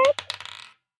on, Jack.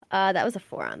 That was a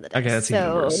 4 on the dice. Okay, that's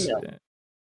even worse.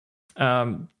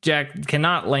 No. Jack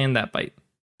cannot land that bite.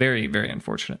 Very, very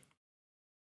unfortunate.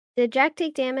 Did Jack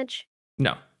take damage?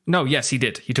 No. No, yes, he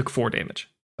did. He took 4 damage.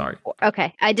 Sorry.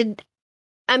 Okay, I did.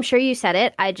 I'm sure you said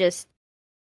it. I just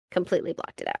completely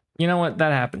blocked it out. You know what?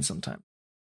 That happens sometimes.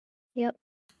 Yep.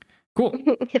 Cool.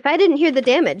 If I didn't hear the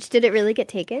damage, did it really get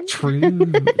taken? True.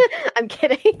 I'm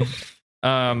kidding.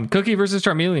 Cookie versus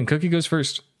Charmeleon. Cookie goes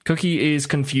first. Cookie is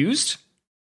confused.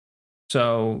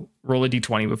 So roll a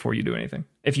d20 before you do anything.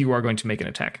 If you are going to make an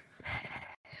attack.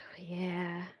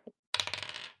 Yeah.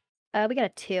 We got a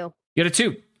 2. You got a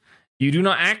 2. You do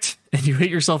not act and you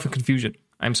hit yourself in confusion.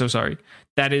 I'm so sorry.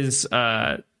 That is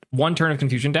 1 turn of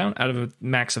confusion down out of a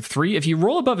max of 3. If you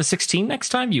roll above a 16 next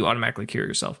time, you automatically cure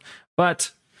yourself.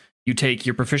 But you take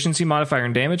your proficiency modifier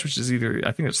in damage, which is either,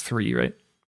 I think it's 3, right?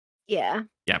 Yeah.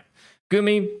 Yeah.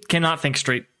 Gumi cannot think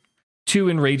straight. Too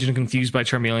enraged and confused by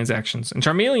Charmeleon's actions. And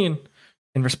Charmeleon,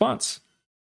 in response,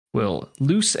 will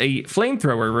loose a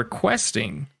flamethrower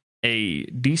requesting a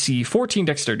DC 14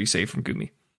 dexterity save from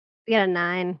Gumi. We got a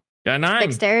 9. Got a 9.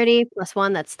 Dexterity plus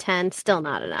 1, that's 10. Still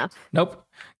not enough. Nope.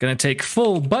 Gonna take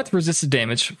full but resisted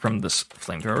damage from this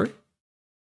flamethrower,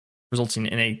 resulting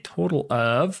in a total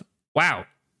of, wow,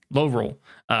 low roll,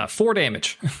 4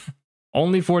 damage.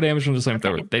 Only 4 damage from the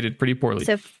flamethrower. Okay. They did pretty poorly.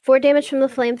 So 4 damage from the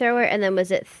flamethrower, and then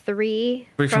was it 3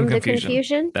 from the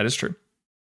confusion? That is true.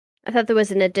 I thought there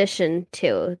was an addition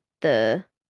to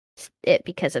it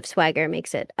because of swagger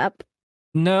makes it up.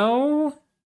 No.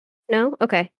 No?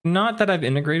 Okay. Not that I've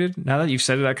integrated. Now that you've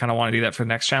said it, I kind of want to do that for the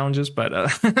next challenges.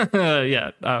 But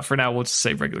for now, we'll just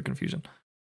save regular confusion.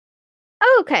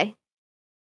 Oh, okay.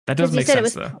 That does make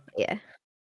sense, though. Yeah.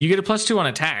 You get a +2 on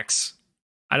attacks.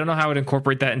 I don't know how I would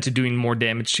incorporate that into doing more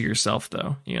damage to yourself,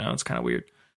 though. You know, it's kind of weird.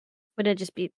 Would it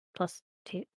just be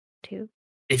 +2?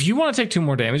 If you want to take 2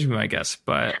 more damage, be my guess.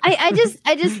 But I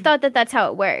just thought that's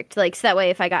how it worked. Like, so that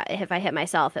way, if I hit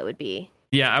myself, it would be.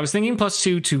 Yeah, I was thinking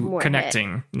 +2 to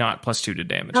connecting, not +2 to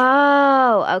damage.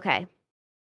 Oh, okay.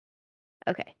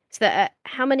 Okay. So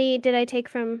how many did I take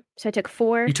from? So I took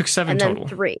 4. You took 7 and total.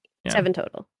 Then 3. Yeah. 7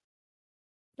 total.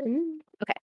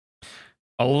 Okay.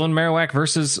 Alolan Marowak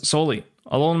versus Soli.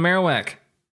 Alolan Marowak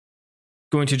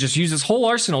going to just use its whole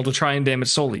arsenal to try and damage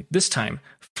Soli. This time,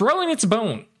 throwing its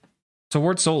bone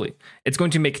towards Soli. It's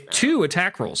going to make 2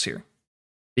 attack rolls here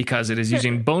because it is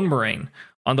using Bone Moraine.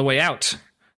 On the way out,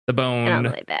 the bone and on the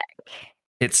way back.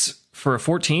 It's for a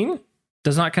 14.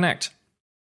 Does not connect.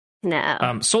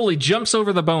 No. Soli jumps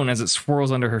over the bone as it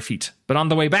swirls under her feet. But on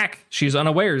the way back, she's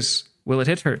unawares. Will it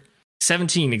hit her?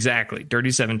 17, exactly.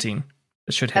 Dirty 17.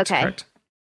 It should hit, correct?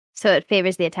 So it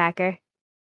favors the attacker?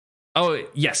 Oh,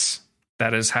 yes.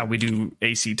 That is how we do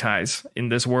AC ties in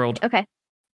this world. Okay.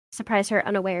 Surprise her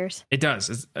unawares. It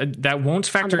does. That won't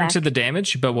factor into the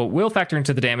damage, but what will factor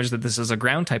into the damage that this is a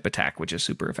ground type attack, which is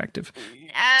super effective.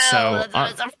 No, that's what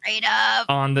I was afraid of.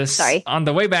 On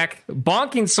the way back,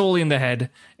 bonking Soli in the head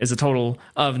is a total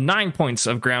of 9 points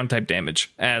of ground type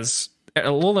damage as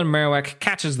Alolan Marowak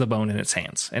catches the bone in its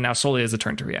hands, and now Soli has a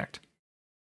turn to react.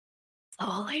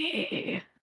 Soli.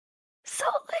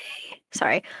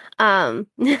 Sorry.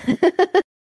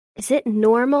 Is it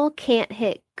normal can't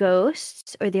hit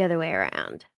ghosts or the other way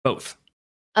around? Both.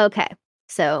 Okay.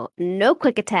 So no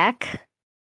quick attack.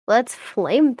 Let's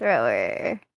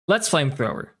flamethrower. Let's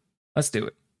do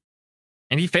it.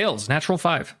 And he fails. Natural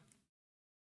 5.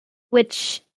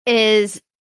 Which is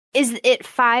it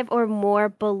 5 or more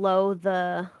below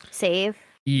the save?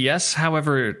 Yes.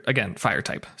 However, again, fire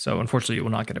type. So unfortunately, you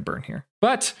will not get a burn here.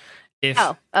 But if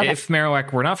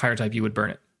Marowak were not fire type, you would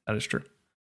burn it. That is true.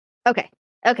 Okay.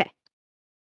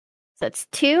 So it's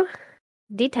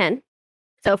 2d10.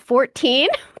 So 14.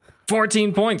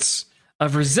 14 points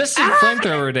of resistant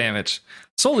flamethrower damage.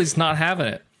 Soli's not having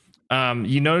it.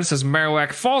 You notice as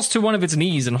Marowak falls to one of its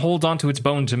knees and holds onto its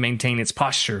bone to maintain its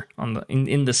posture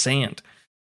in the sand.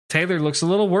 Taylor looks a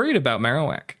little worried about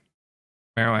Marowak.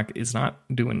 Marowak is not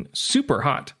doing super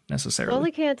hot necessarily.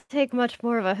 Soli can't take much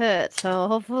more of a hit, so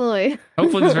hopefully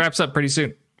this wraps up pretty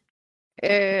soon.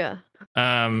 Yeah.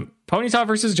 Ponyta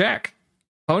versus Jack.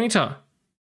 Ponyta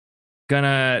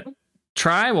gonna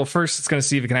try. Well, first it's gonna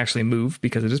see if it can actually move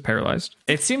because it is paralyzed.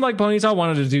 It seemed like Ponyta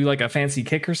wanted to do like a fancy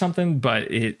kick or something,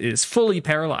 but it is fully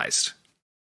paralyzed.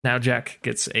 Now Jack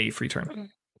gets a free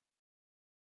turn.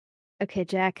 Okay,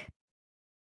 Jack.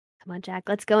 Come on, Jack.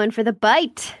 Let's go in for the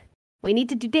bite. We need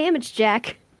to do damage,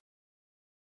 Jack.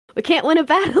 We can't win a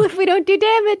battle if we don't do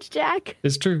damage, Jack.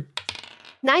 It's true.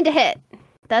 9 to hit.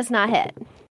 Does not hit.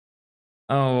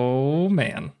 Oh,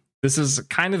 man. This is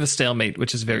kind of a stalemate,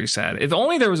 which is very sad. If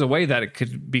only there was a way that it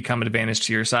could become an advantage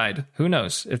to your side. Who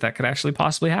knows if that could actually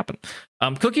possibly happen.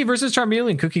 Cookie versus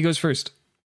Charmeleon. Cookie goes first.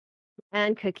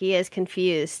 And Cookie is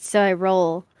confused. So I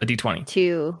roll a d20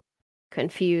 to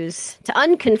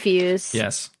unconfuse.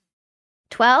 Yes.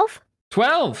 12?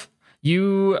 12.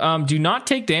 You do not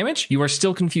take damage. You are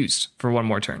still confused for one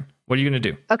more turn. What are you going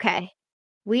to do? Okay.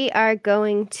 We are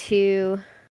going to...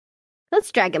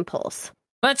 Let's Dragon Pulse.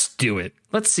 Let's do it.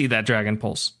 Let's see that Dragon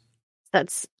Pulse.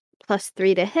 That's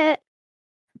 +3 to hit.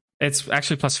 It's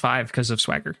actually +5 because of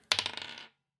Swagger.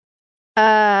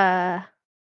 I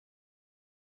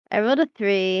rolled a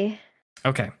 3.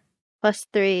 Okay.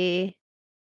 +3.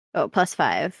 Oh,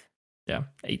 +5. Yeah,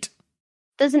 8.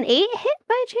 Does an 8 hit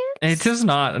by chance? It does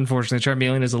not, unfortunately.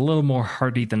 Charmeleon is a little more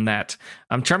hardy than that.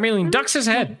 Charmeleon ducks his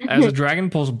head as a Dragon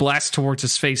Pulse blasts towards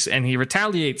his face, and he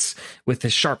retaliates with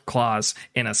his sharp claws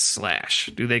in a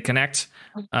slash. Do they connect?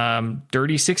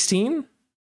 Dirty 16?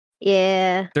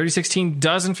 Yeah. Dirty 16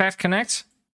 does, in fact, connect.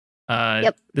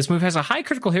 Yep. This move has a high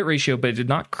critical hit ratio, but it did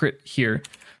not crit here.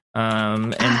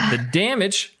 And the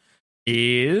damage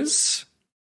is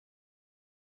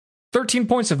 13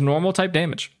 points of normal type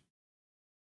damage.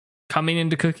 Coming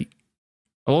into Cookie.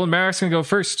 Alolan Marowak's going to go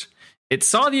first. It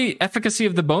saw the efficacy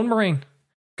of the Bone Moraine.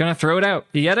 Going to throw it out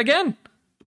yet again.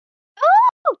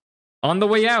 Oh! On the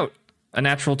way out, a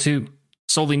natural 2.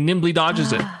 Soli nimbly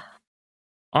dodges it.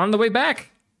 On the way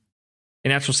back, a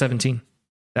natural 17.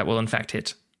 That will in fact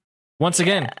hit. Once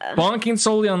again, bonking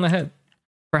Soli on the head.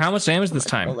 For how much damage this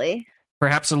time?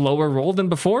 Perhaps a lower roll than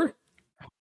before?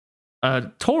 A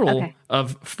total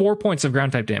of 4 points of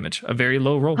ground type damage. A very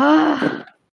low roll.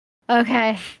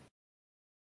 Okay.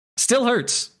 Still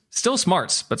hurts. Still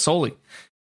smarts, but Soli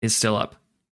is still up.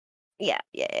 Yeah.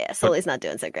 Soli's not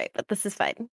doing so great, but this is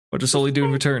fine. What does Soli do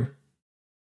in return?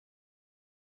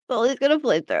 Soli's gonna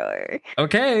flamethrower.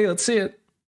 Okay, let's see it.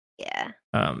 Yeah.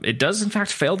 It does in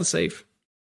fact fail to save.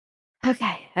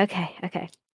 Okay.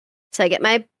 So I get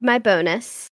my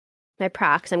bonus, my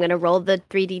procs. I'm gonna roll the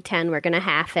 3d10. We're gonna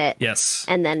half it. Yes.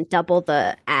 And then double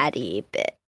the addy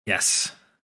bit. Yes.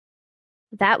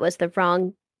 That was the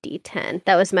wrong D10.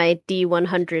 That was my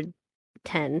D110.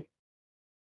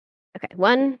 Okay,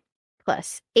 1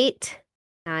 plus 8,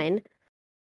 9.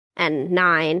 And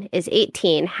 9 is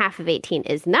 18. Half of 18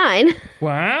 is 9.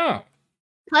 Wow.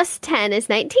 Plus 10 is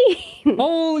 19.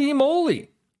 Holy moly.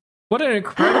 What an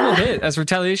incredible hit as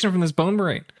retaliation from this bone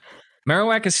brain.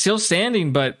 Marowak is still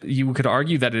standing, but you could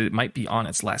argue that it might be on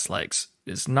its last legs.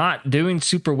 It's not doing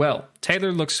super well.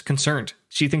 Taylor looks concerned.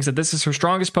 She thinks that this is her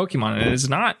strongest Pokemon, and it is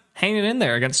not hanging in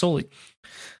there against Soli.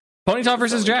 Ponyta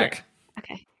versus Jack.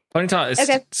 Okay. Ponyta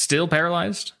is still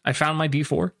paralyzed. I found my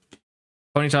D4.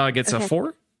 Ponyta gets a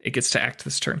 4. It gets to act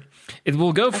this turn. It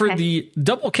will go for the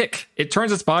double kick. It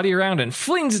turns its body around and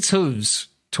flings its hooves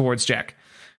towards Jack.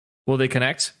 Will they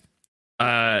connect?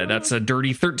 That's a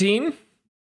dirty 13.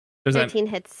 13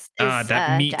 hits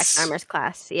that meets Jack's armor's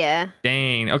class. Yeah.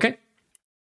 Dang. Okay.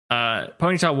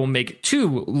 Ponyta will make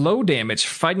 2 low damage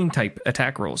fighting type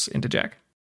attack rolls into Jack.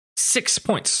 6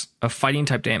 points of fighting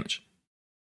type damage.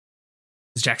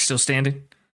 Is Jack still standing?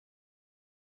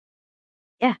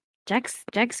 Yeah. Jack's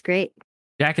great.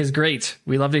 Jack is great.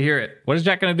 We love to hear it. What is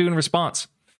Jack going to do in response?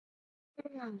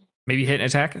 Maybe hit an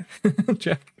attack?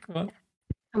 Jack, come on.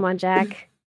 Come on, Jack.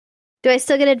 Do I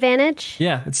still get advantage?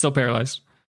 Yeah, it's still paralyzed.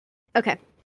 Okay.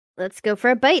 Let's go for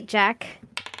a bite, Jack.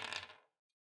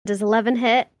 Does 11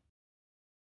 hit?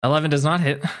 11 does not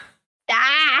hit.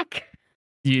 Jack!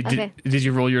 Did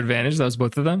you roll your advantage? That was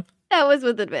both of them? That was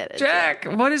with advantage. Jack,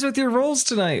 what is with your rolls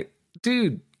tonight?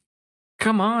 Dude,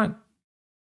 come on.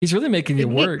 He's really making you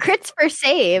work. Crits for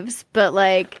saves, but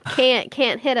like can't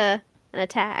hit an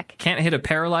attack. Can't hit a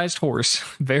paralyzed horse.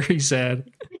 Very sad.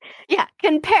 Yeah,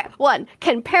 can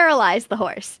paralyze the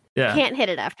horse. Yeah. Can't hit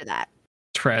it after that.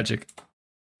 Tragic.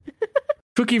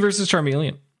 Cookie versus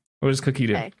Charmeleon. What does Cookie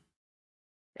do? Okay.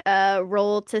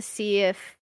 Roll to see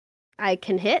if I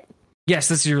can hit. Yes,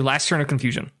 this is your last turn of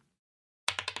confusion.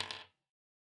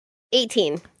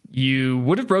 18. You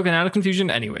would have broken out of confusion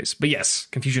anyways, but yes,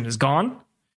 confusion is gone.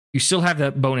 You still have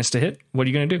that bonus to hit. What are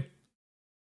you going to do?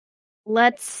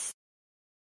 What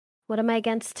am I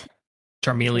against?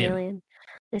 Charmeleon.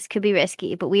 This could be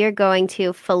risky, but we are going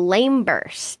to Flame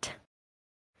Burst.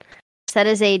 So that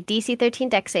is a DC 13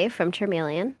 dex save from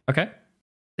Charmeleon. Okay.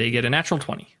 They get a natural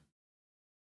 20.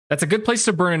 That's a good place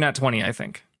to burn a nat 20, I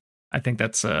think. I think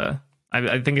that's I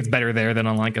think it's better there than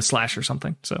on like a slash or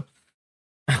something. So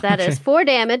that is 4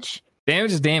 damage.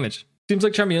 Damage is damage. Seems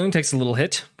like Charmeleon takes a little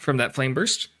hit from that flame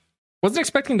burst. Wasn't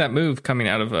expecting that move coming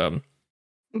out of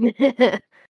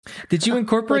Did you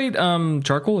incorporate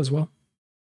charcoal as well?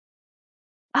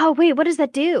 Oh wait, what does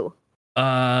that do?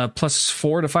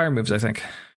 +4 to fire moves, I think.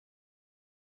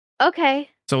 Okay.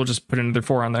 So we'll just put another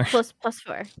 4 on there. Plus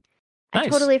 4. Nice. I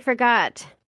totally forgot.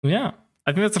 Yeah.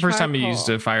 I think that's the first time you used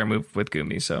a fire move with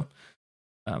Goomy, so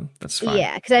that's fine.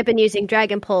 Yeah, because I've been using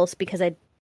Dragon Pulse because I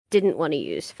didn't want to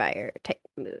use fire type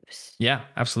moves. Yeah,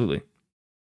 absolutely.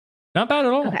 Not bad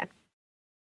at all. Okay.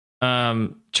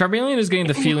 Charmeleon is getting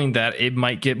the feeling that it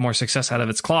might get more success out of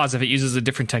its claws if it uses a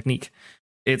different technique.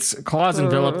 Its claws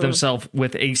envelop themselves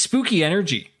with a spooky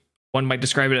energy. One might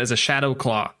describe it as a shadow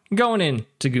claw. Going in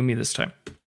to Goomy this time.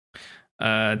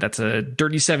 That's a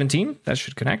dirty 17. That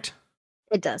should connect.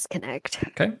 It does connect.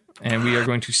 Okay. And we are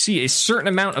going to see a certain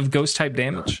amount of ghost type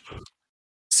damage.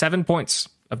 7 points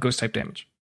of ghost type damage.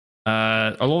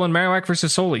 Alolan Marowak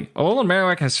versus Soli. Alolan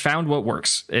Marowak has found what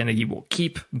works, and he will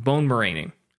keep bone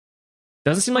moraining.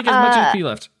 Doesn't seem like he has much HP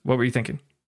left. What were you thinking?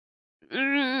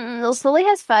 Soli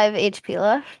has 5 HP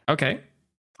left. Okay.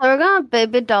 So we're going to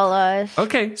Baby Doll Eyes.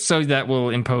 Okay, so that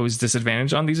will impose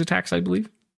disadvantage on these attacks, I believe?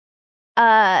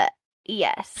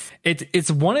 Yes. It's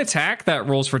one attack that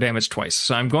rolls for damage twice,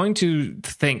 so I'm going to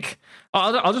think...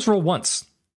 I'll just roll once.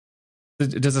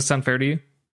 Does this sound fair to you?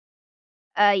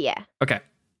 Yeah. Okay,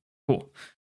 cool.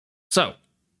 So,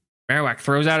 Marowak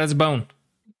throws out its bone.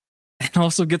 And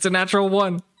also gets a natural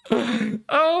 1.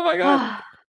 Oh my god.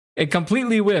 It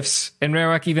completely whiffs, and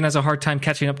Marowak even has a hard time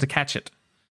catching up to catch it.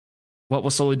 What will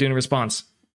Soli do in response?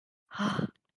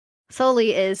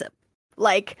 Soli is,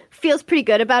 feels pretty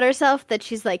good about herself that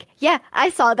she's like, yeah, I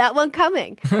saw that one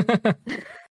coming.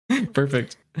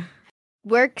 Perfect.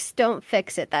 Works don't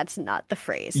fix it. That's not the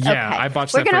phrase. Yeah, okay. I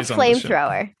botched We're that gonna phrase on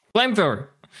flamethrower. Flamethrower.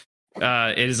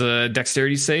 It is a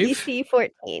dexterity save. DC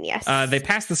 14, yes. They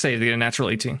pass the save. They get a natural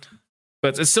 18.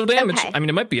 But it's still damage. Okay. I mean,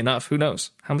 it might be enough. Who knows?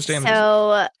 How much damage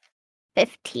is it?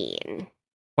 15.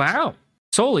 Wow.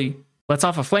 Soli lets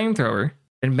off a flamethrower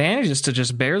and manages to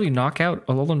just barely knock out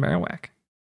Alolan Marowak.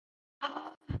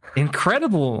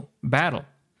 Incredible battle.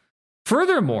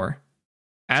 Furthermore,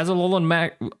 as Alolan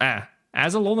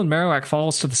Marowak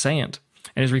falls to the sand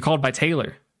and is recalled by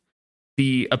Taylor,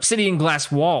 The obsidian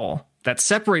glass wall that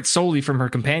separates Soli from her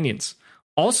companions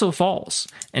also falls,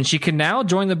 and she can now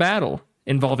join the battle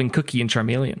involving Cookie and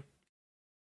Charmeleon.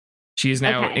 She is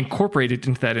now incorporated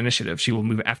into that initiative. She will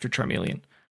move after Charmeleon.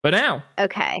 But now,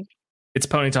 it's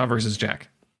Ponyta versus Jack.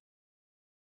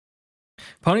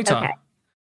 Ponyta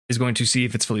is going to see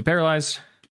if it's fully paralyzed.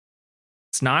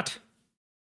 It's not.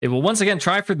 It will once again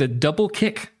try for the double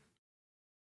kick,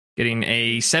 getting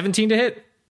a 17 to hit,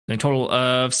 and a total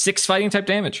of 6 fighting type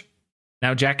damage.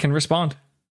 Now Jack can respond.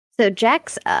 So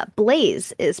Jack's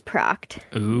Blaze is procced.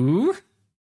 Ooh.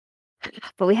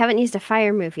 But we haven't used a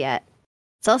fire move yet.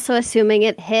 It's also assuming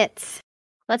it hits.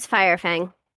 Let's Fire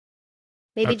Fang.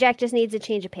 Maybe Jack just needs a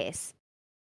change of pace.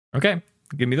 Okay,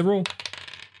 give me the roll.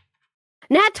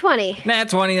 Nat 20. Nat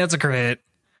 20, that's a crit.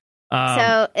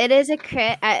 So it is a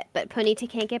crit, but Ponyta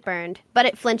can't get burned. But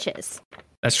it flinches.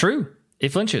 That's true. It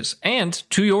flinches. And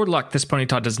to your luck, this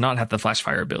Ponyta does not have the Flash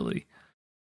Fire ability.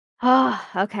 Oh,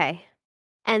 okay.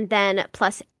 And then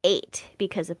plus 8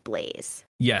 because of Blaze.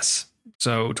 Yes.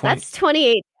 So 20. That's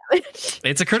 28 damage.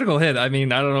 It's a critical hit. I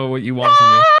mean, I don't know what you want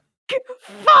from me.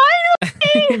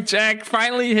 Finally! Jack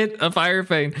finally hit a Fire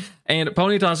Fang, and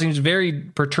Ponyta seems very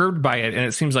perturbed by it, and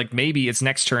it seems like maybe its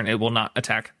next turn it will not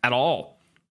attack at all.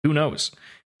 Who knows?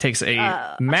 Takes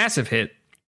a massive hit,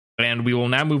 and we will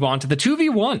now move on to the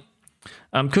 2v1.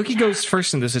 Cookie goes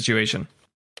first in this situation.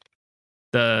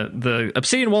 The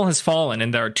obsidian wall has fallen,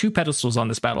 and there are 2 pedestals on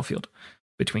this battlefield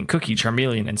between Cookie,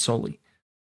 Charmeleon, and Soli.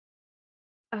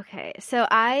 Okay, so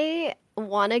I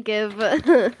want to give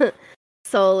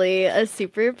Soli a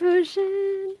super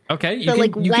potion. Okay, so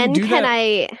when can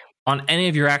I... On any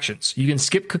of your actions. You can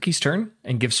skip Cookie's turn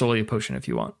and give Soli a potion if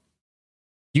you want.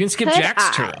 You can skip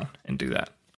Jack's turn and do that.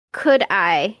 Could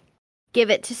I give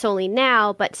it to Soli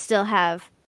now, but still have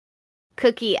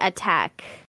Cookie attack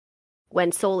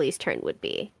when Soli's turn would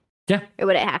be? Yeah. Or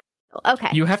would it have to? Okay.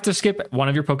 You have to skip one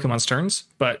of your Pokemon's turns,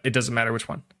 but it doesn't matter which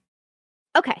one.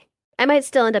 Okay. I might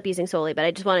still end up using Soli, but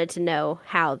I just wanted to know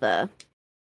how the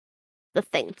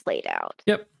thing played out.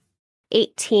 Yep.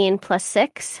 18 plus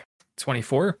 6.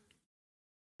 24.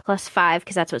 Plus 5,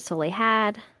 because that's what Soli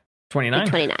had. 29.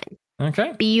 29.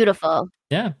 Okay. Beautiful.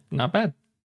 Yeah, not bad.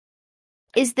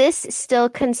 Is this still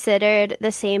considered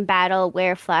the same battle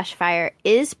where Flash Fire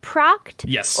is procced?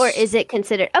 Yes. Or is it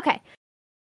considered... Okay.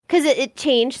 Because it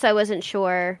changed, so I wasn't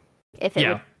sure if it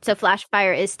would... So Flash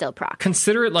Fire is still procced.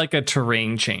 Consider it like a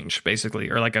terrain change, basically,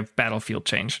 or like a battlefield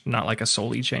change, not like a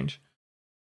Soli change.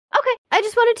 Okay. I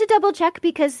just wanted to double check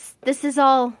because this is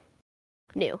all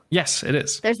new. Yes, it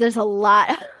is. There's a lot.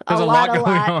 There's a lot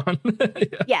going on. Yeah.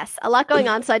 Yes, a lot going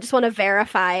on. So I just want to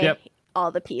verify all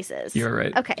the pieces. You're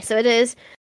right. Okay, so it is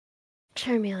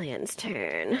Charmeleon's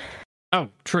turn. Oh,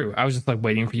 true. I was just like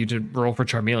waiting for you to roll for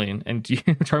Charmeleon, and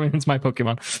Charmeleon's my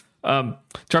Pokemon.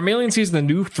 Charmeleon sees the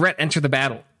new threat enter the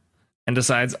battle and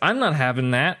decides, I'm not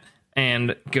having that,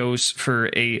 and goes for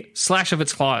a slash of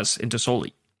its claws into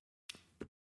Soli.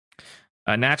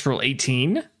 A natural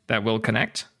 18 that will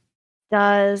connect.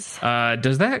 Does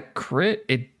that crit?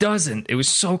 It doesn't. It was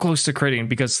so close to critting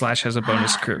because Slash has a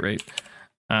bonus crit rate.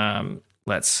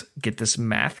 Let's get this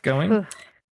math going.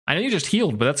 I know you just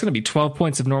healed, but that's going to be 12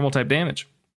 points of normal type damage.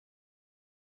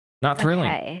 Not thrilling.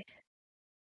 Okay.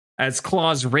 As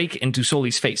claws rake into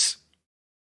Soli's face.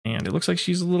 And it looks like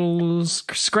she's a little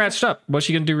scratched up. What's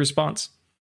she going to do response?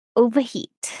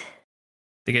 Overheat.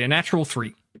 They get a natural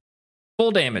 3.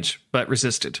 Full damage, but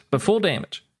resisted. But full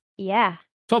damage. Yeah.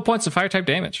 12 points of fire type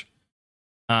damage.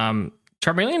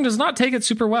 Charmeleon does not take it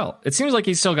super well. It seems like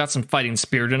he's still got some fighting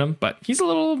spirit in him, but he's a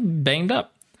little banged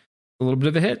up. A little bit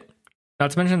of a hit.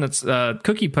 Not to mention that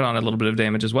Cookie put on a little bit of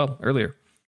damage as well earlier.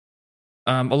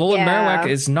 Alolan Marowak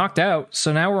is knocked out,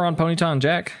 so now we're on Ponyta and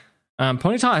Jack.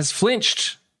 Ponyta has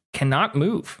flinched, cannot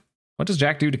move. What does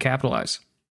Jack do to capitalize?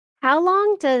 How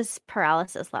long does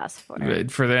paralysis last for?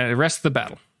 For the rest of the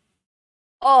battle.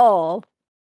 Oh,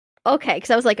 okay.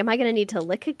 Because I was like, am I going to need to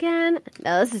lick again?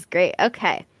 No, this is great.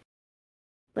 Okay.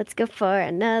 Let's go for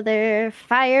another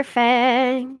Fire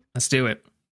Fang. Let's do it.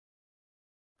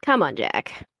 Come on,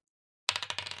 Jack.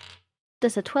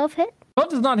 Does a 12 hit? 12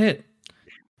 does not hit.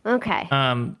 Okay.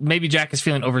 Maybe Jack is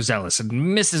feeling overzealous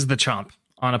and misses the chomp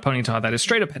on a Ponyta that is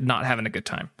straight up not having a good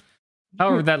time.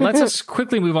 However, that lets us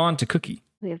quickly move on to Cookie.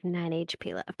 We have 9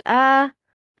 HP left.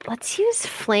 Let's use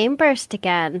Flame Burst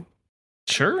again.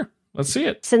 Sure. Let's see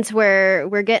it. Since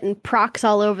we're getting procs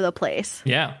all over the place.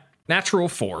 Yeah. Natural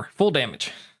 4. Full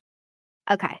damage.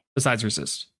 Okay. Besides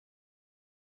resist.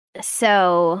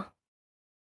 So,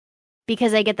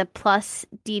 because I get the plus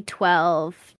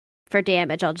D12 for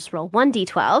damage, I'll just roll 1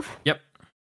 D12. Yep.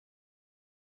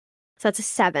 So that's a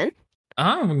 7.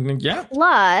 Yeah.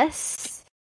 Plus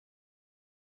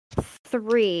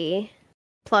 3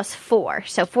 plus 4,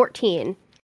 so 14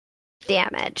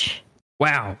 damage.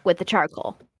 Wow. With the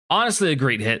charcoal. Honestly, a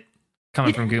great hit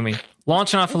coming from Gumi.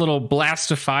 Launching off a little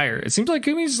blast of fire. It seems like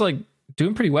Gumi's like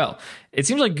doing pretty well. It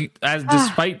seems like,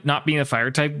 despite not being a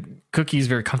fire type, Cookie is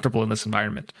very comfortable in this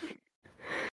environment.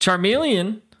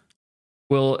 Charmeleon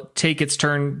will take its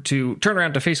turn to turn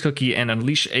around to face Cookie and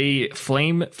unleash a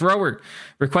flame thrower,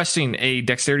 requesting a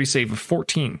dexterity save of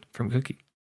 14 from Cookie.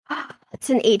 It's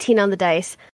an 18 on the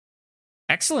dice.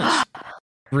 Excellent.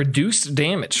 Reduced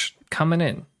damage coming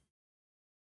in.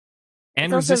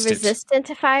 And it's also resistant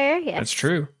to fire. Yes. That's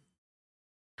true.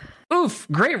 Oof,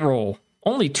 great roll.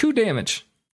 Only 2 damage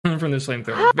from this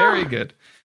flamethrower. Very good.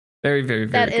 Very, very,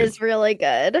 very good. That is really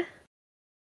good.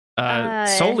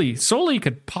 Soli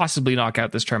could possibly knock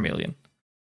out this Charmeleon.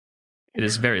 It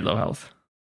is very low health.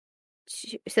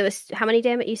 So how many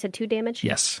damage? You said 2 damage?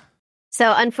 Yes.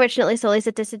 So unfortunately, Soli's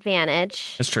at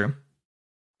disadvantage. That's true.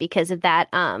 Because of that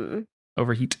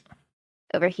overheat.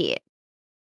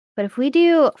 But if we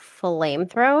do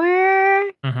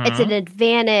flamethrower, it's an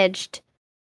advantaged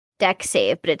dex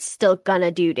save, but it's still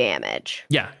gonna do damage.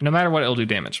 Yeah, no matter what, it'll do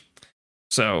damage.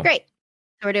 So great.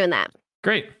 So we're doing that.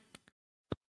 Great.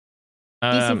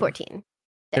 DC 14.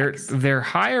 Their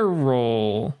higher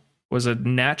roll was a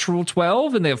natural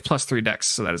 12, and they have plus 3 dex,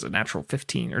 so that is a natural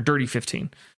 15 or dirty 15.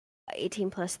 18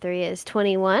 plus 3 is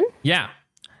 21. Yeah,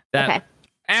 that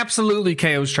absolutely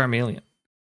KOs Charmeleon.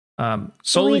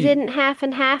 We didn't half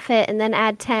and half it and then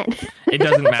add 10. It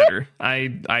doesn't matter.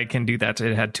 I can do that.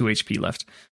 It had 2 HP left.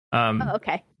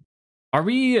 Okay.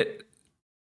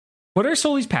 What are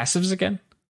Soli's passives again?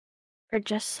 Or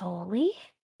just Soli?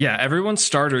 Yeah, everyone's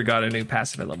starter got a new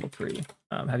passive at level 3.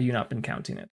 Have you not been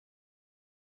counting it?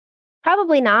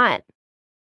 Probably not.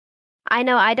 I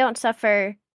know I don't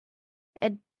suffer.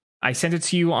 I sent it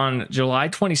to you on July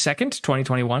 22nd,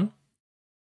 2021.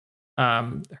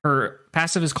 Her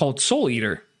passive is called Soul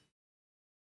Eater.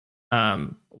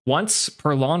 Once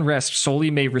per long rest, Soli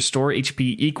may restore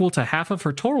HP equal to half of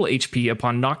her total HP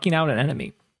upon knocking out an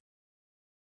enemy.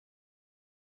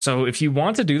 So if you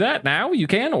want to do that now, you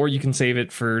can, or you can save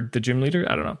it for the gym leader.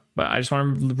 I don't know. But I just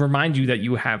want to remind you that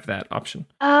you have that option.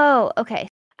 Oh, okay.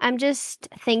 I'm just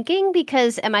thinking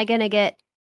because am I going to get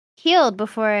healed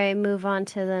before I move on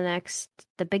to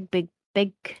the big?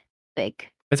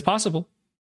 It's possible.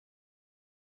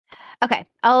 Okay,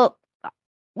 I'll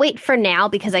wait for now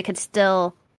because I could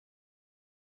still...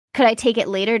 Could I take it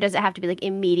later? Does it have to be like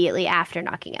immediately after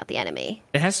knocking out the enemy?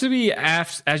 It has to be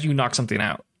as you knock something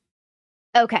out.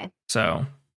 Okay. So,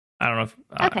 I don't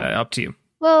know. Up to you.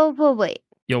 Well, we'll wait.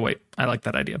 You'll wait. I like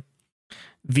that idea.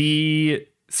 The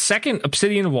second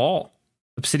obsidian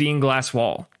glass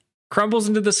wall, crumbles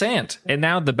into the sand, and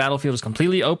now the battlefield is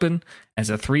completely open as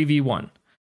a 3v1.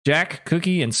 Jack,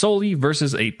 Cookie, and Soli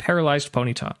versus a paralyzed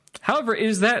Ponyta. However, it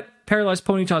is that paralyzed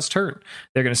Ponyta's turn.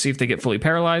 They're going to see if they get fully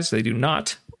paralyzed. They do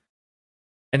not.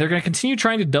 And they're going to continue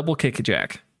trying to double kick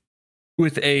Jack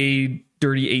with a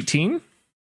dirty 18.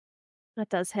 That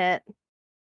does hit.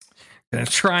 Going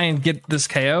to try and get this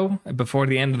KO before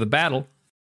the end of the battle.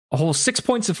 A whole 6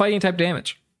 points of fighting type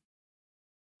damage.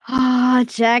 Oh,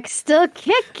 Jack's still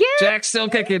kicking.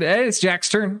 Hey, it's Jack's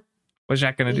turn. What's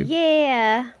Jack going to do?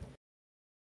 Yeah.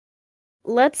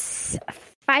 Let's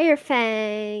Fire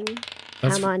Fang.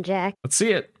 Come on, Jack. Let's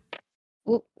see it.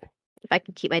 Oop. If I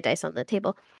can keep my dice on the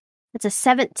table. It's a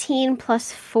 17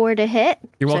 plus 4 to hit.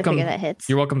 You're welcome. I figure that hits.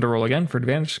 You're welcome to roll again for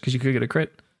advantage because you could get a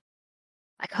crit.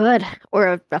 I could.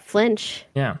 Or a flinch.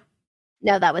 Yeah.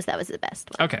 No, that was the best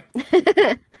one.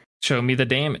 Okay. Show me the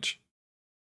damage.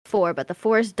 4, but the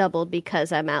 4 is doubled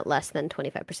because I'm at less than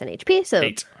 25% HP. So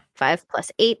 8. 5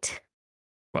 plus 8.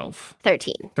 12.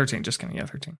 13. 13, just kidding. Yeah,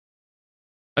 13.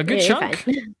 A good chunk.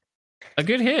 A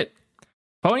good hit.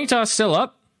 Ponyta's still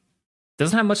up.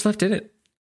 Doesn't have much left in it.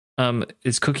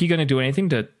 Is Cookie going to do anything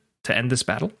to end this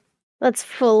battle? Let's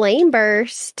Flame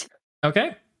Burst.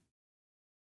 Okay.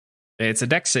 It's a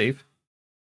dex save.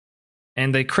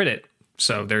 And they crit it.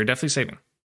 So they're definitely saving.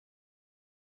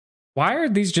 Why are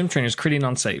these gym trainers critting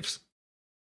on saves?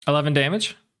 11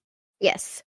 damage?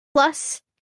 Yes. Plus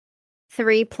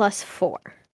 3 plus 4.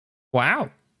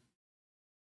 Wow.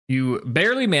 You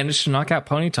barely managed to knock out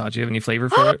Ponyta. Do you have any flavor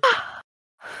for it?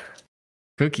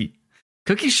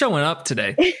 Cookie's showing up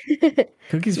today.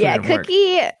 Cookie's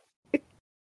Cookie.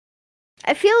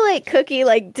 I feel like Cookie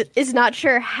is not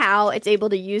sure how it's able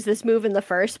to use this move in the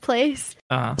first place.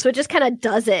 So it just kind of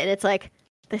does it, and it's like,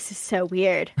 this is so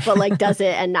weird. But does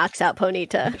it and knocks out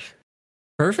Ponyta.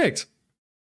 Perfect.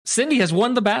 Cindy has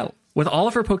won the battle with all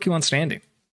of her Pokemon standing.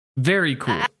 Very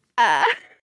cool.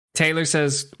 Taylor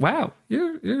says, wow,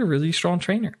 you're a really strong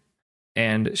trainer.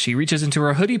 And she reaches into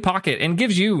her hoodie pocket and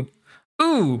gives you,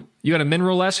 you got a min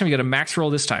roll last time, you got a max roll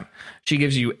this time. She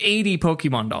gives you 80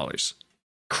 Pokemon dollars.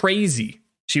 Crazy.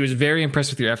 She was very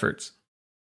impressed with your efforts.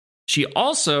 She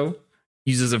also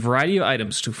uses a variety of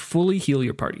items to fully heal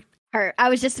your party. I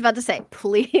was just about to say,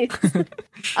 please.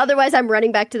 Otherwise, I'm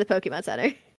running back to the Pokemon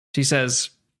Center. She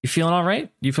says, you feeling all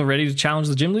right? You feel ready to challenge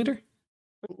the gym leader?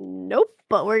 Nope,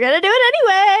 but we're going to do it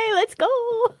anyway. Let's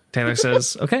go. Taylor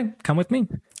says, okay, come with me.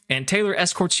 And Taylor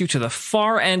escorts you to the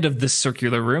far end of this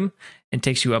circular room and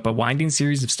takes you up a winding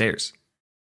series of stairs.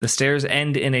 The stairs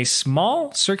end in a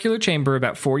small circular chamber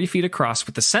about 40 feet across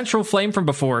with the central flame from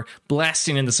before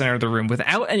blasting in the center of the room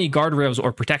without any guardrails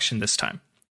or protection this time.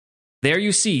 There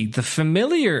you see the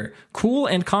familiar, cool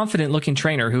and confident looking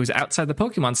trainer who was outside the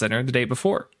Pokemon Center the day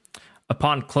before.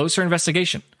 Upon closer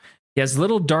investigation, he has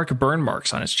little dark burn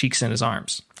marks on his cheeks and his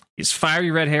arms. He has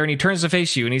fiery red hair and he turns to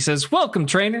face you and he says, welcome,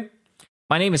 trainer.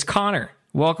 My name is Connor.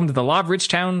 Welcome to the Lavaridge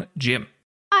Town Gym.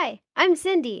 Hi, I'm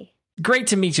Cindy. Great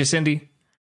to meet you, Cindy.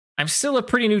 I'm still a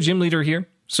pretty new gym leader here,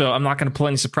 so I'm not going to pull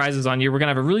any surprises on you. We're going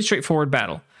to have a really straightforward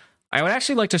battle. I would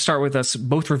actually like to start with us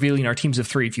both revealing our teams of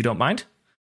 3, if you don't mind.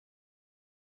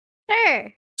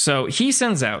 Sure. So he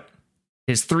sends out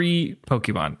his 3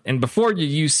 Pokemon, and before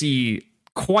you see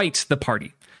quite the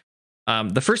party.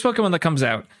 The first Pokemon that comes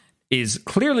out is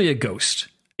clearly a ghost.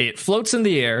 It floats in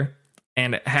the air,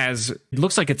 and it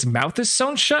looks like its mouth is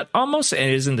sewn shut almost, and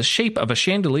it is in the shape of a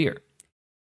chandelier.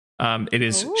 It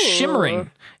is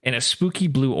shimmering in a spooky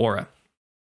blue aura.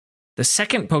 The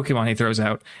second Pokemon he throws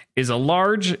out is a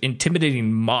large,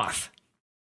 intimidating moth.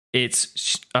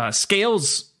 Its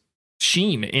scales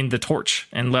sheen in the torch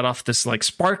and let off this like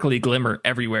sparkly glimmer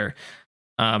everywhere.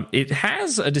 It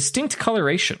has a distinct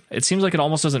coloration. It seems like it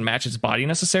almost doesn't match its body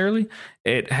necessarily.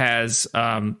 It has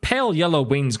pale yellow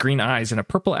wings, green eyes, and a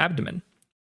purple abdomen.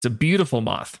 It's a beautiful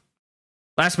moth.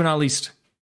 Last but not least,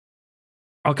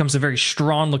 out comes a very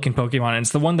strong-looking Pokemon, and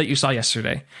it's the one that you saw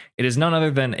yesterday. It is none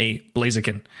other than a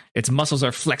Blaziken. Its muscles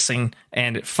are flexing,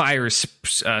 and fire is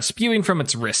spewing from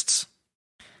its wrists.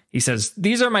 He says,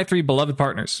 these are my 3 beloved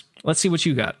partners. Let's see what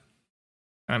you got.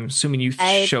 I'm assuming you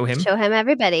show him. Show him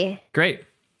everybody. Great.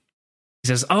 He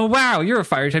says, oh, wow, you're a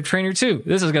fire-type trainer, too.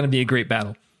 This is going to be a great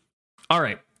battle. All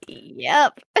right.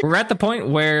 Yep. We're at the point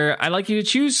where I'd like you to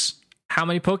choose how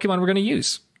many Pokemon we're going to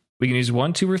use. We can use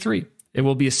 1, 2, or 3. It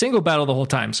will be a single battle the whole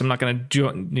time, so I'm not going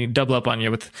to double up on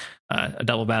you with a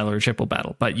double battle or a triple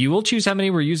battle, but you will choose how many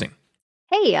we're using.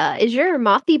 Hey, is your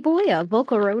Mothy boy a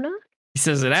Volcarona? He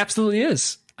says it absolutely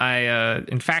is. I,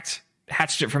 in fact,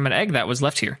 hatched it from an egg that was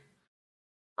left here.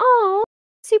 Oh,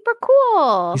 super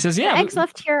cool. He says, yeah. The eggs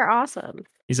left here are awesome.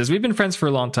 He says, we've been friends for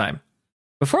a long time.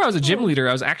 Before I was a gym leader,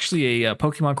 I was actually a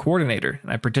Pokemon coordinator,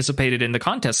 and I participated in the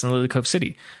contest in Lily Cove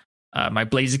City. My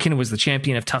Blaziken was the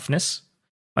champion of toughness.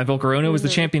 My Volcarona was the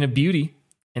champion of beauty,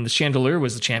 and the Chandelier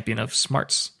was the champion of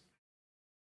smarts.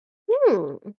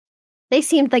 They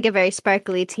seemed like a very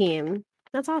sparkly team.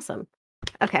 That's awesome.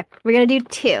 Okay, we're going to do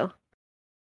 2.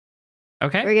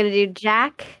 Okay. We're going to do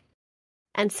Jack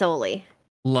and Soli.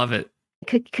 Love it.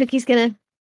 Cookie's going to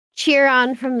cheer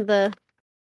on from the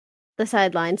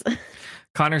sidelines.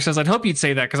 Connor says, I'd hope you'd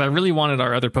say that because I really wanted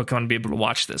our other Pokemon to be able to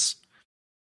watch this.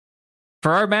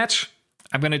 For our match,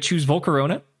 I'm going to choose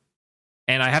Volcarona.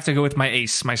 And I have to go with my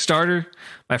ace, my starter,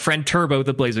 my friend Turbo,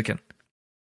 the Blaziken.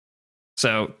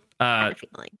 So,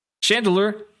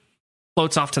 Chandelier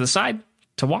floats off to the side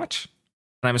to watch.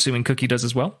 And I'm assuming Cookie does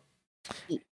as well.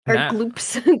 Or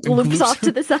gloops off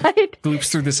to the side.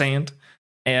 Gloops through the sand.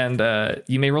 And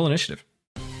you may roll initiative.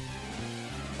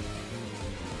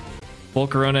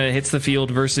 Volcarona hits the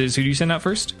field versus, who do you send out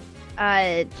first?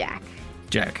 Jack.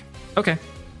 Jack. Okay.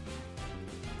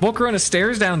 Volcarona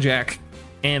stares down Jack.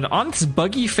 And on its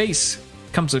buggy face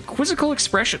comes a quizzical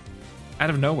expression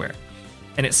out of nowhere.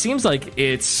 And it seems like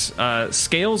its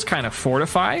scales kind of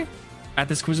fortify at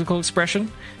this quizzical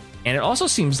expression. And it also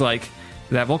seems like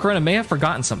that Volcarona may have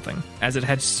forgotten something, as it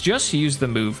had just used the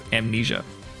move Amnesia,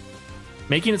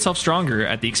 making itself stronger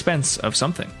at the expense of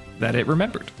something that it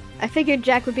remembered. I figured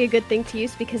Jack would be a good thing to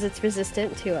use because it's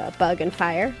resistant to bug and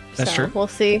fire. That's true. We'll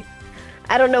see.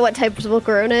 I don't know what type of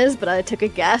Volcarona is, but I took a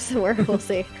guess, and we'll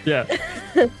see. Yeah.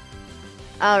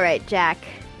 All right, Jack.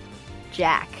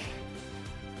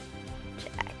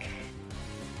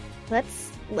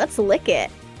 Let's lick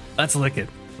it. Let's lick it.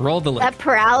 Roll the lick. That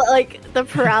the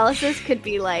paralysis could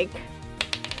be like,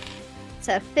 it's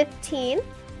a 15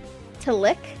 to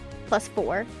lick plus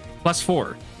 4. Plus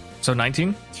 4, so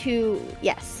 19.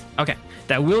 Yes. Okay,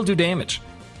 that will do damage.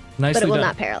 Nicely but it will done.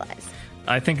 not paralyze.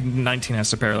 I think 19 has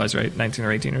to paralyze, right? 19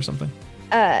 or 18 or something.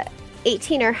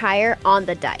 18 or higher on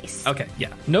the dice. Okay,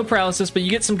 yeah. No paralysis, but you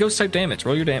get some ghost type damage.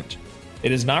 Roll your damage.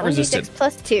 It is not resisted. 1d6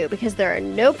 plus 2 because there are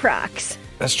no procs.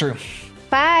 That's true.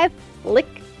 5 lick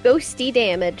ghosty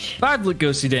damage. 5 lick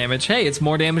ghosty damage. Hey, it's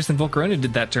more damage than Volcarona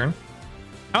did that turn.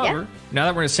 However, now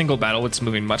that we're in a single battle, it's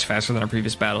moving much faster than our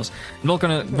previous battles.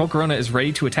 Volcarona is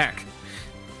ready to attack.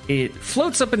 It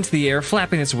floats up into the air,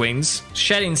 flapping its wings,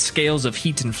 shedding scales of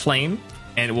heat and flame,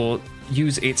 and it will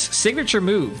use its signature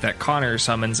move that Connor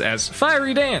summons as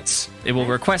Fiery Dance. It will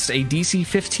request a DC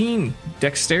 15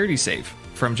 dexterity save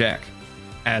from Jack,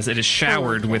 as it is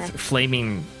showered with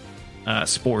flaming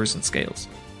spores and scales.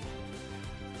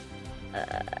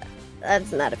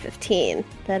 That's not a 15.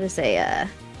 That is a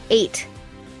 8.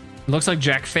 It looks like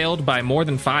Jack failed by more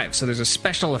than 5, so there's a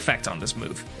special effect on this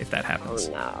move if that happens.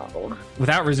 Oh no.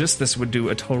 Without resist, this would do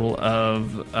a total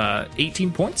of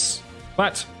 18 points,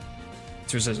 but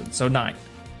it's resisted, so 9.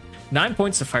 9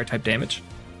 points of fire type damage.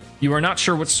 You are not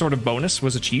sure what sort of bonus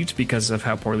was achieved because of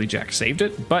how poorly Jack saved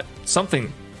it, but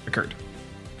something occurred.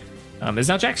 It's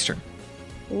now Jack's turn.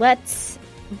 Let's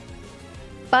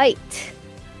bite.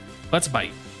 Let's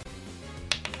bite.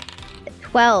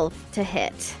 12 to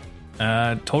hit.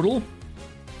 Total?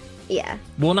 Yeah.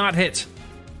 Will not hit.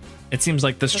 It seems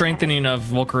like the strengthening of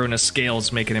Volcarona's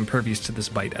scales make it impervious to this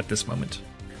bite at this moment.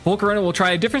 Volcarona will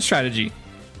try a different strategy.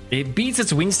 It beats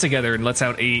its wings together and lets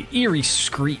out a eerie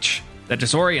screech that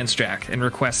disorients Jack and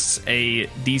requests a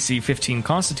DC 15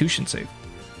 Constitution save.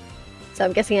 So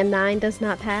I'm guessing a 9 does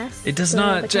not pass. It does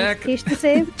not, Jack.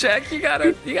 Save? Jack, you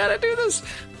gotta do this.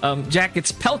 Jack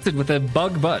gets pelted with a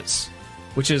bug buzz,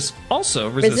 which is also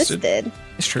resisted.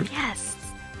 It's true. Yes.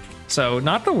 So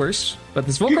not the worst, but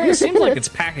this Volcarona seems like it's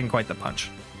packing quite the punch.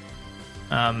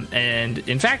 And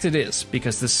in fact it is,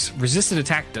 because this resisted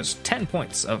attack does 10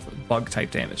 points of bug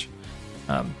type damage.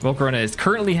 Volcarona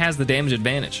currently has the damage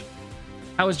advantage.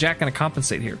 How is Jack going to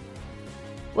compensate here?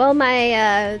 Well,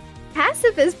 my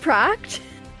passive is procced.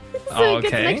 So it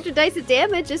gets an extra dice of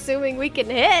damage, assuming we can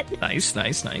hit.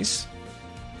 Nice.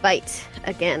 Bite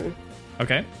again.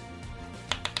 Okay.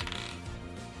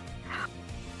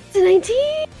 It's a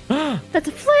 19. That's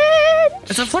a flinch.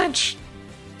 It's a flinch.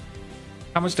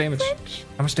 How much damage?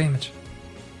 How much damage?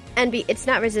 And it's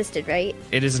not resisted, right?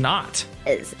 It is not.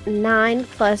 It's 9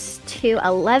 plus 2,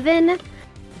 11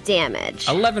 damage.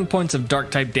 11 points of dark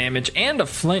type damage and a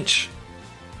flinch.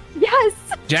 Yes.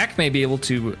 Jack may be able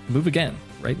to move again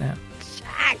right now.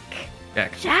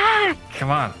 Jack. Come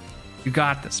on. You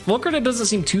got this. Volcarona doesn't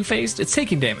seem two-faced. It's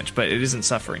taking damage, but it isn't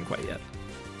suffering quite yet.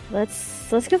 Let's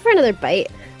go for another bite.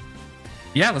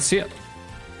 Yeah, let's see it.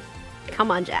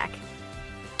 Come on, Jack.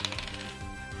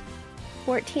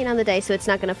 14 on the dice, so it's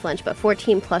not going to flinch, but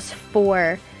 14 plus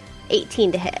 4,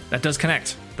 18 to hit. That does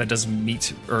connect. That does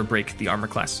meet or break the armor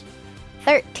class.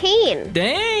 13.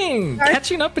 Dang!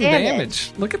 Catching up in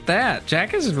damage. Look at that.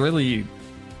 Jack is really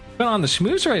put on the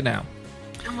schmooze right now.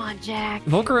 Come on, Jack.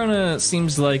 Volcarona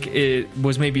seems like it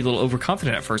was maybe a little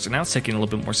overconfident at first, and now it's taking it a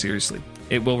little bit more seriously.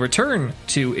 It will return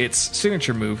to its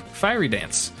signature move, Fiery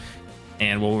Dance,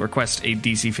 and will request a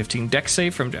DC 15 Dex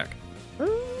save from Jack.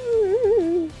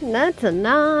 That's a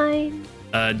 9.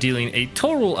 Dealing a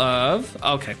total of...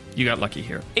 Okay, you got lucky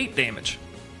here. 8 damage.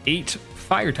 8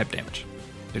 fire-type damage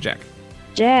to Jack.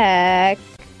 Jack.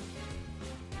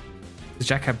 Does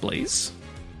Jack have Blaze?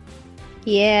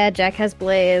 Yeah, Jack has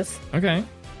Blaze. Okay.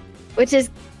 Which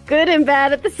is good and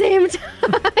bad at the same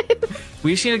time.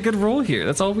 We just need a good roll here.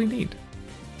 That's all we need.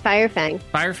 Fire Fang.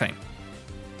 Fire Fang.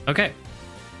 Okay.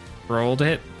 Roll to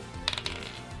hit.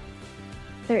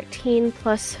 13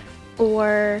 plus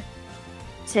 4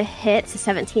 to hit, so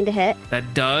 17 to hit.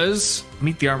 That does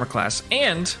meet the armor class.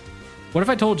 And what if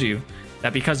I told you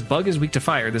that because Bug is weak to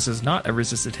fire, this is not a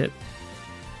resisted hit?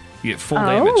 You get full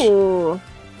damage. Oh.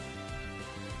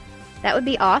 That would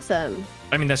be awesome.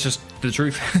 I mean, that's just the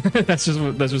truth. that's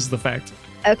just the fact.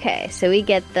 Okay, so we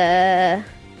get the...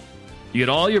 You get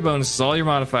all your bonuses, all your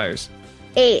modifiers.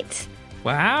 8.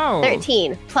 Wow.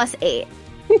 13 plus 8.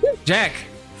 Jack,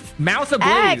 mouth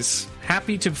ablaze.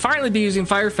 Happy to finally be using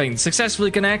Fire Fang,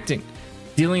 successfully connecting,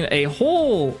 dealing a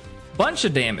whole bunch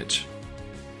of damage.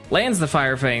 Lands the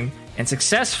Fire Fang and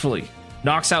successfully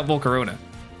knocks out Volcarona.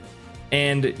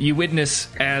 And you witness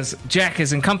as Jack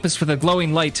is encompassed with a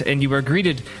glowing light, and you are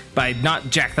greeted by not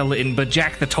Jack the Litten, but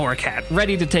Jack the Torracat,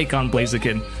 ready to take on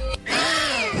Blaziken.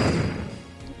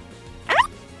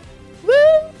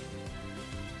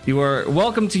 You are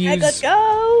welcome to use. Let's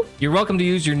go. You're welcome to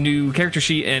use your new character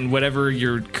sheet, and whatever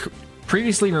your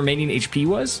previously remaining HP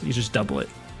was, you just double it.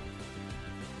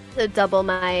 So double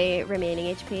my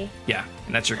remaining HP. Yeah,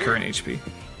 and that's your current HP.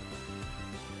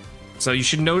 So you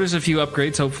should notice a few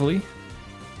upgrades, hopefully.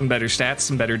 Some better stats,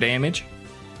 some better damage.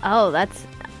 Oh, that's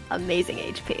amazing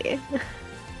HP.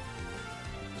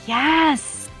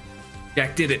 Yes!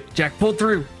 Jack did it. Jack pulled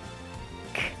through.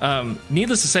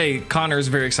 Needless to say, Connor is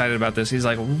very excited about this. He's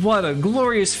like, what a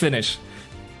glorious finish.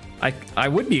 I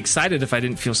would be excited if I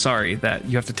didn't feel sorry that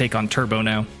you have to take on Turbo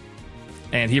now.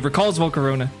 And he recalls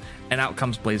Volcarona, and out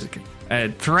comes Blaziken. A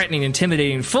threatening,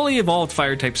 intimidating, fully evolved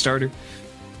fire-type starter.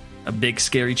 A big,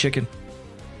 scary chicken.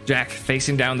 Jack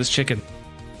facing down this chicken.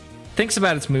 Thinks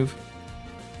about its move.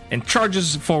 And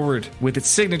charges forward with its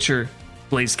signature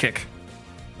Blaze Kick.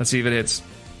 Let's see if it hits.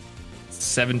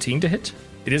 17 to hit.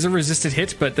 It is a resisted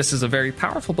hit, but this is a very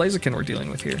powerful Blaziken we're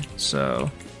dealing with here. So,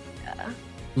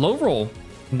 low roll.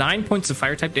 9 points of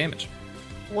fire-type damage.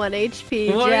 1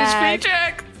 HP, 1 Jack. HP,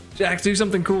 Jack! Jack, do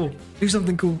something cool. Do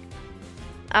something cool.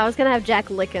 I was gonna have Jack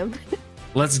lick him.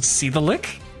 Let's see the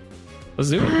lick. Let's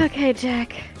do it. Okay,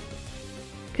 Jack.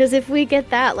 Because if we get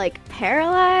that, like,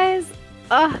 paralyzed...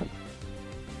 Ugh.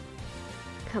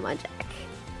 Come on, Jack.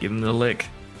 Give him the lick.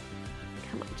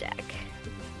 Come on, Jack.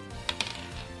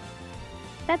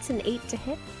 That's an 8 to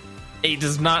hit. 8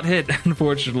 does not hit,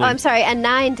 unfortunately. Oh, I'm sorry, a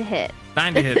 9 to hit.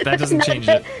 9 to hit. That doesn't change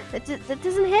it. That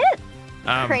doesn't hit?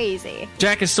 Crazy.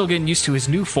 Jack is still getting used to his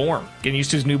new form, getting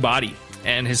used to his new body,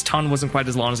 and his tongue wasn't quite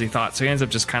as long as he thought, so he ends up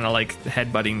just kind of like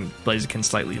headbutting Blaziken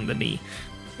slightly in the knee.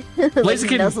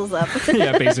 Blaziken nuzzles up.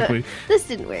 Yeah, basically. This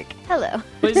didn't work. Hello.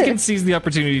 Blaziken sees the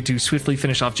opportunity to swiftly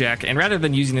finish off Jack, and rather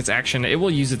than using its action, it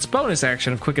will use its bonus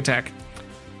action of Quick Attack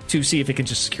to see if it can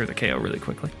just secure the KO really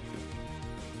quickly.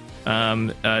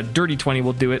 Dirty 20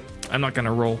 will do it. I'm not going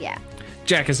to roll. Yeah.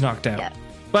 Jack is knocked out. Yeah.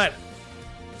 But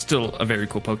still a very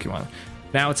cool Pokemon.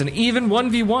 Now it's an even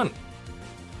 1v1.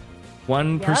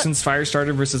 One person's fire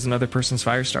starter versus another person's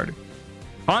fire starter.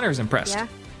 Connor's impressed. Yeah.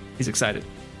 He's excited.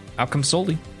 Out comes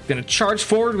Soli. Gonna charge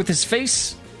forward with his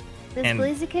face. Does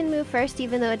Blaziken move first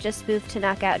even though it just moved to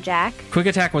knock out Jack? Quick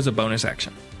Attack was a bonus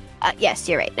action. Yes,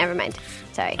 you're right. Never mind.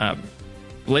 Sorry.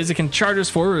 Blaziken charges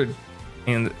forward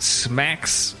and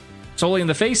smacks Soli in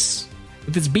the face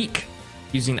with its beak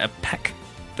using a peck.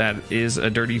 That is a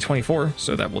dirty 24,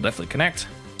 so that will definitely connect.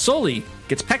 Soli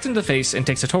gets pecked in the face and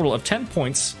takes a total of 10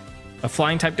 points of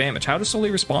flying type damage. How does Soli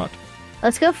respond?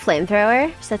 Let's go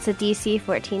Flamethrower. So that's a DC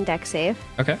 14 dex save.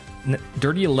 Okay.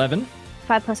 Dirty 11.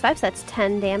 5 plus 5, so that's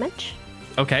 10 damage.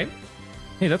 Okay.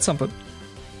 Hey, that's something.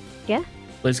 Yeah.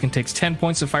 Blaziken takes 10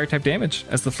 points of fire type damage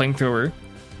as the Flamethrower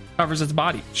covers its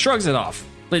body. Shrugs it off.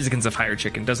 Blaziken's a fire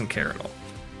chicken, doesn't care at all.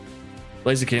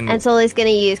 Blaziken. And Soli's going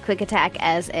to use Quick Attack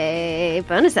as a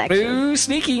bonus action. Ooh,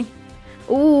 sneaky.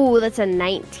 Ooh, that's a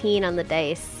 19 on the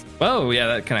dice. Whoa, yeah,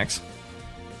 that connects.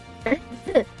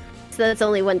 So that's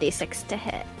only 1d6 to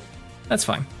hit. That's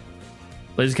fine.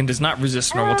 Blaziken does not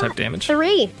resist normal type damage.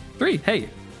 3. 3, hey.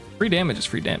 Free damage is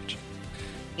free damage.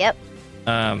 Yep.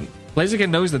 Blaziken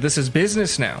knows that this is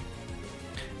business now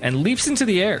and leaps into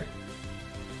the air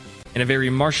in a very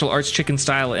martial arts chicken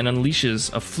style and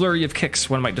unleashes a flurry of kicks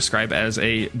one might describe as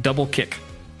a double kick.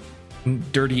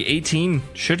 Dirty 18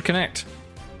 should connect.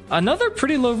 Another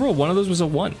pretty low roll. One of those was a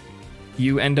 1.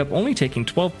 You end up only taking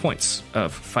 12 points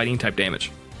of fighting type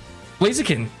damage.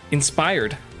 Blaziken,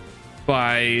 inspired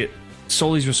by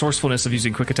Soli's resourcefulness of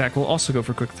using Quick Attack, will also go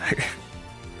for Quick Attack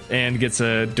and gets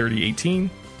a dirty 18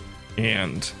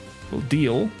 and will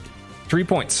deal 3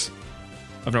 points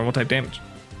of normal type damage.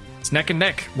 It's neck and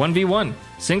neck, 1v1,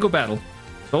 single battle.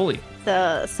 Soli.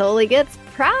 So Soli gets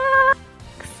procs.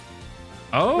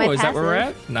 Oh, is that where we're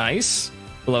at? Nice.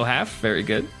 Below half, very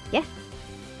good. Yeah.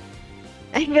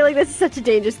 I feel like this is such a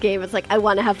dangerous game. It's like, I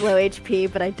want to have low HP,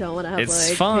 but I don't want to have low HP.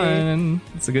 It's fun.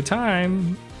 It's a good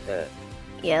time.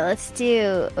 Yeah, let's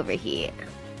do Overheat.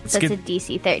 That's a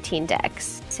DC 13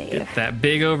 dex save. Get that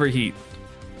big overheat.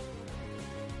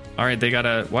 All right, they got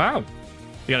a... Wow.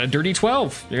 They got a dirty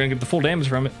 12. You're going to get the full damage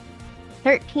from it.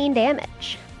 13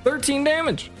 damage. 13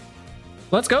 damage.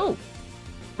 Let's go.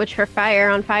 Which for fire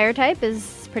on fire type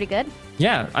is pretty good.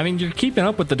 Yeah, I mean, you're keeping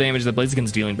up with the damage that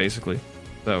Blaziken's dealing, basically.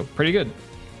 So, pretty good.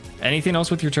 Anything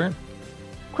else with your turn?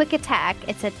 Quick Attack,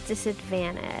 it's a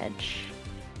disadvantage.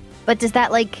 But does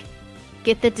that, like,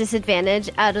 get the disadvantage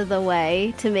out of the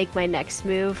way to make my next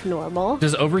move normal?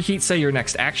 Does Overheat say your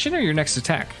next action or your next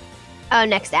attack? Oh,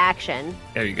 next action.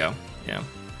 There you go. Yeah.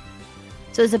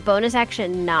 So is a bonus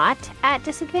action not at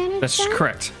disadvantage? That's then?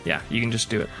 correct. Yeah, you can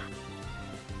just do it.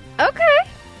 Okay.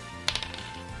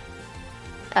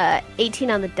 18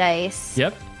 on the dice.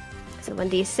 Yep. So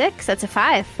 1d6, that's a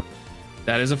 5.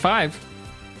 That is a 5.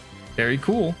 Very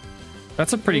cool.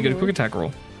 That's a pretty good Quick Attack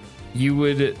roll. You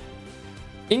would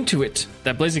intuit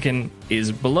that Blaziken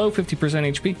is below 50%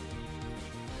 HP.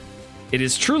 It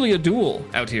is truly a duel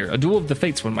out here. A duel of the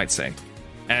fates, one might say.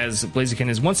 As Blaziken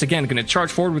is once again going to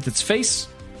charge forward with its face.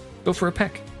 Go for a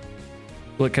peck.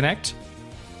 Will it connect?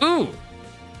 Ooh!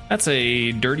 That's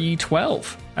a dirty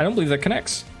 12. I don't believe that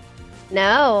connects.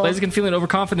 No. Blaziken, feeling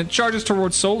overconfident, charges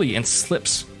towards Soli and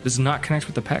slips. Does not connect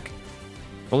with the peck.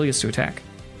 Soli gets to attack.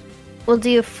 We'll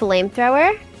do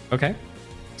Flamethrower. Okay.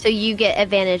 So you get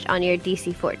advantage on your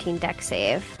DC 14 deck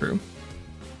save. True.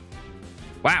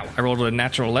 Wow, I rolled a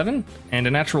natural 11 and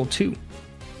a natural 2.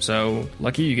 So,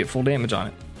 lucky you get full damage on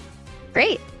it.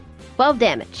 Great. 12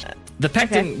 damage. The peck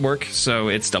didn't work, so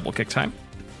it's double kick time.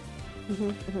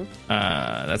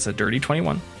 That's a dirty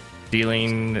 21.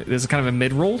 Dealing, this is kind of a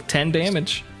mid-roll, 10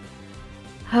 damage.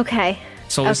 Okay.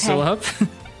 Soli's still up?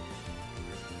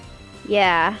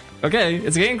 Yeah. Okay,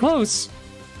 it's getting close.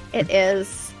 It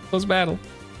is. Close battle.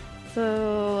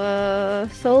 So,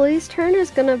 Soli's turn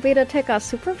is going to be to take a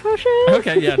super potion?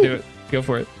 Okay, yeah, do it. Go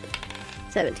for it.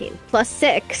 17. Plus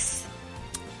 6.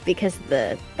 Because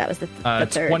that was the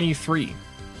third. 23.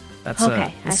 That's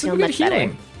okay, I feel much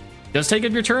better. Does take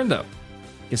up your turn, though.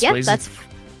 Yep, that's...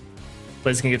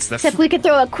 Blaziken gets the... Except we could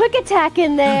throw a quick attack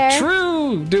in there.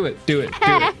 True! Do it. Do it.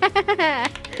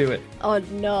 Oh,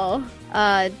 no.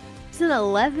 Does an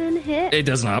 11 hit? It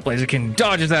does not. Blaziken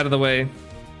dodges out of the way.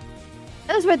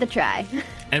 It was worth a try.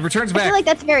 And returns back. I feel like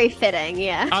that's very fitting,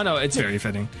 yeah. Oh, no, it's very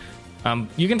fitting.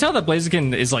 You can tell that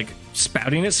Blaziken is, like,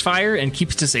 spouting its fire and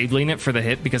keeps disabling it for the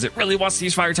hit because it really wants to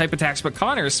use fire-type attacks, but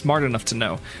Connor is smart enough to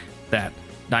know that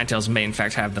Ninetales may, in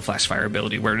fact, have the Flash Fire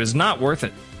ability, where it is not worth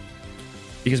it.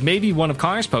 Because maybe one of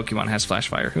Connor's Pokemon has Flash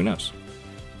Fire. Who knows?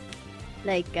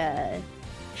 Like,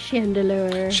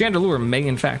 Chandelure. Chandelure may,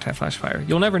 in fact, have Flash Fire.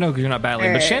 You'll never know because you're not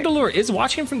battling, but Chandelure is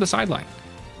watching from the sideline.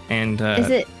 And is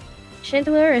it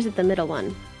Chandelure or is it the middle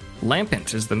one?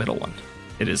 Lampent is the middle one.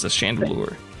 It is a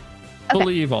Chandelure.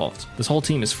 Fully evolved. This whole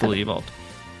team is fully evolved.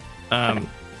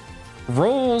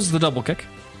 Rolls the double kick.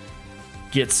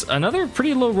 Gets another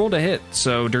pretty low roll to hit,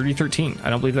 so dirty 13. I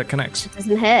don't believe that connects. It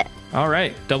doesn't hit. All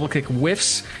right, double kick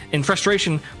whiffs. In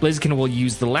frustration, Blaziken will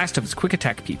use the last of its quick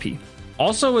attack PP.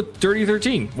 Also a dirty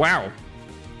 13. Wow.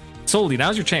 Soli,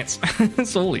 now's your chance.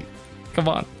 Soli, come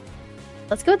on.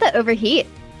 Let's go with that overheat.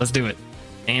 Let's do it.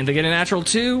 And they get a natural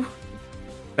 2.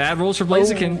 Bad rolls for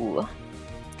Blaziken. Oh.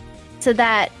 So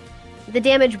that the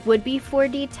damage would be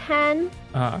 4d10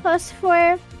 plus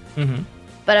 4. Mm-hmm.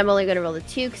 But I'm only going to roll the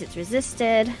 2 because it's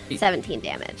resisted. 17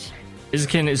 damage.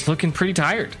 Blaziken is looking pretty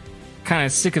tired. Kind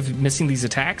of sick of missing these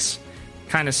attacks.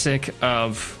 Kind of sick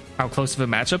of how close of a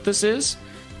matchup this is.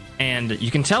 And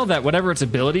you can tell that whatever its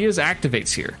ability is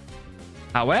activates here.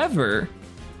 However,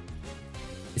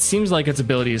 it seems like its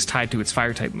ability is tied to its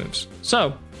fire-type moves.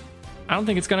 So, I don't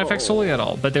think it's going to affect Soli at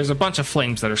all. But there's a bunch of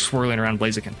flames that are swirling around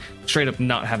Blaziken. Straight up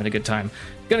not having a good time.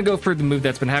 Going to go for the move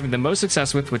that's been having the most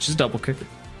success with, which is double kick.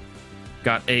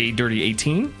 Got a dirty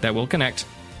 18 that will connect.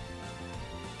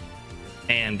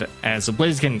 And as the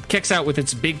Blaziken kicks out with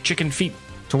its big chicken feet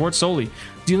towards Soli,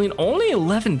 dealing only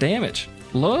 11 damage.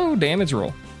 Low damage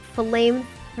roll.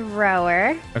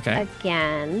 Flamethrower. Okay.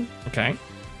 Again. Okay.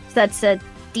 So that's a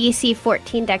DC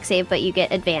 14 deck save, but you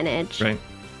get advantage. Right.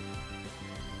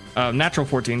 Natural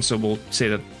 14, so we'll say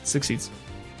that succeeds.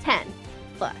 10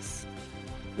 plus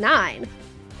 9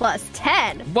 plus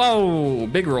 10. Whoa,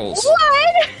 big rolls.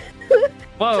 What?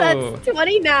 Whoa. So that's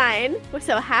 29.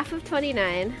 So half of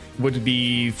 29 would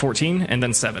be 14 and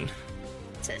then 7.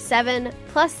 So 7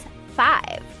 plus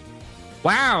 5.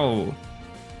 Wow.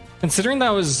 Considering that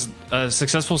was a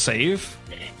successful save,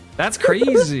 that's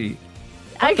crazy.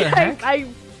 I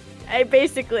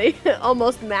basically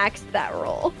almost maxed that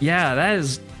roll. Yeah, that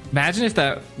is. Imagine if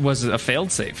that was a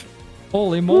failed save.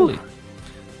 Holy moly.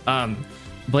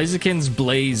 Blaziken's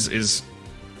blaze is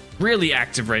really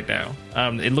active right now.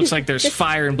 It looks like there's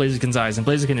fire in Blaziken's eyes, and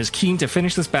Blaziken is keen to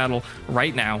finish this battle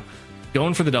right now.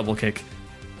 Going for the double kick.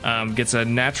 Gets a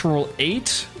natural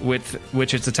 8, with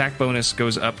which its attack bonus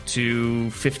goes up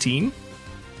to 15.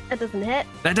 That doesn't hit.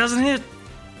 That doesn't hit.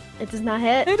 It does not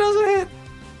hit. It doesn't hit.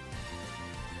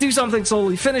 Do something,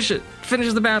 Soli. Finish it.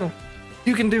 Finish the battle.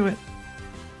 You can do it.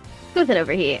 Go with it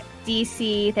overheat.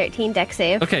 DC 13 deck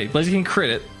save. Okay, Blaziken crit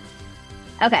it.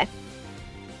 Okay.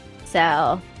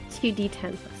 So 2d10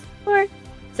 plus 4.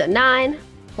 So 9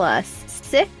 plus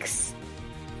 6.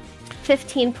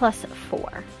 15 plus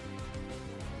 4.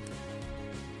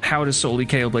 How does Soli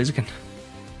KO Blaziken?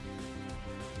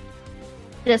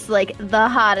 Just like the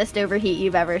hottest overheat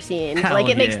you've ever seen. Hell like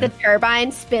it makes yeah. the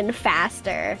turbine spin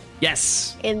faster.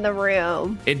 Yes. In the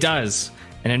room. It does.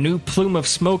 And a new plume of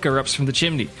smoke erupts from the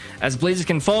chimney as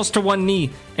Blaziken falls to one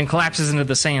knee and collapses into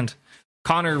the sand.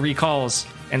 Connor recalls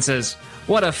and says,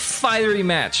 What a fiery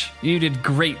match. You did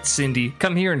great, Cindy.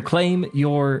 Come here and claim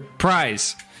your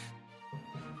prize.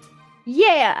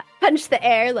 Yeah, punch the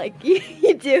air like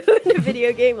you do in a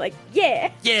video game, like,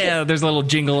 yeah. Yeah, there's a little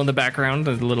jingle in the background,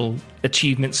 a little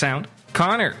achievement sound.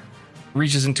 Connor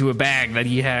reaches into a bag that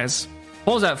he has,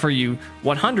 pulls out for you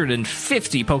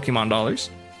 150 Pokemon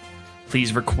dollars.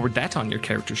 Please record that on your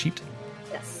character sheet.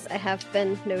 Yes, I have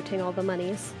been noting all the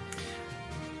monies.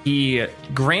 He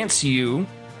grants you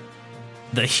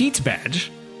the Heat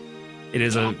badge. It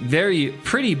is a very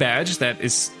pretty badge that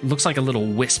looks like a little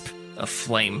wisp of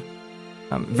flame.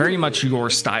 Very much your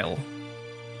style.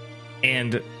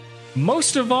 And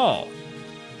most of all,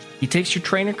 he takes your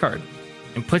trainer card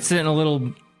and puts it in a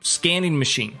little scanning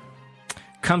machine.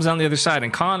 Comes on the other side,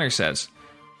 and Connor says,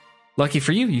 lucky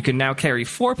for you, you can now carry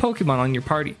 4 Pokemon on your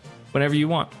party whenever you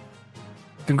want.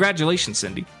 Congratulations,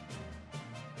 Cindy.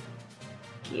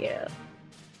 Yeah.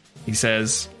 He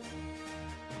says,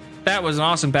 that was an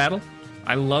awesome battle.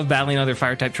 I love battling other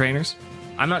fire-type trainers.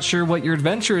 I'm not sure what your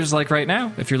adventure is like right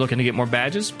now, if you're looking to get more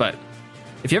badges, but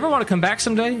if you ever want to come back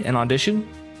someday and audition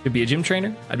to be a gym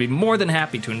trainer, I'd be more than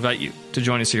happy to invite you to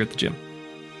join us here at the gym.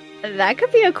 That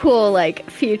could be a cool,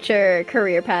 future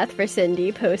career path for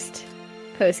Cindy post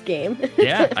game.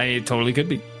 Yeah, it totally could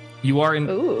be. You are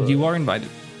invited.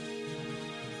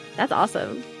 That's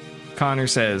awesome. Connor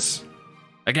says,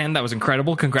 again, that was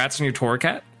incredible. Congrats on your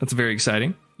Torracat. That's very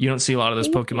exciting. You don't see a lot of those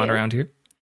Pokemon around here.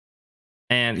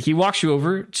 And he walks you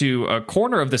over to a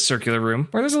corner of this circular room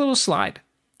where there's a little slide.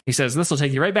 He says, this will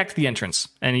take you right back to the entrance,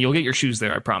 and you'll get your shoes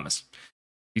there, I promise.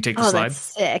 You take the slide. That's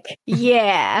sick.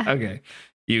 Yeah. Okay.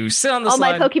 You sit on the all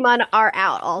slide. All my Pokemon are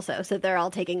out also, so they're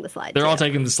all taking the slide. They're all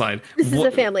taking the slide. This is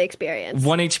a family experience.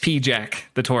 1 HP Jack,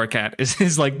 the Torracat,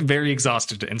 is very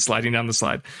exhausted and sliding down the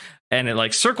slide. And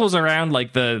it circles around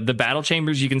the battle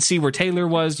chambers. You can see where Taylor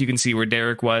was. You can see where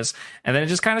Derek was. And then it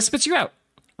just kind of spits you out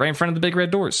right in front of the big red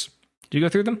doors. Did you go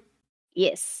through them?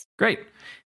 Yes. Great.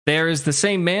 There is the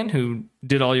same man who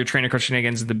did all your trainer card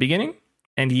shenanigans at the beginning.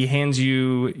 And he hands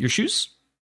you your shoes.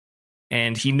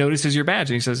 And he notices your badge.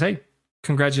 And he says, hey,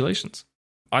 congratulations.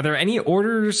 Are there any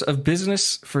orders of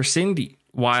business for Cindy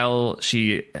while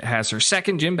she has her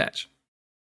second gym badge?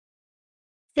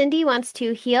 Cindy wants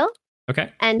to heal.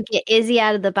 Okay. And get Izzy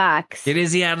out of the box. Get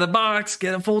Izzy out of the box.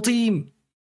 Get a full team.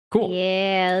 Cool.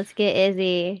 Yeah, let's get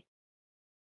Izzy.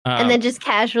 And then just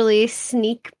casually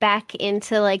sneak back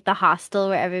into the hostel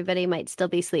where everybody might still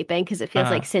be sleeping, because it feels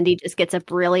like Cindy just gets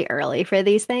up really early for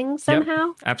these things somehow.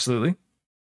 Yep, absolutely.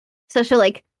 So she'll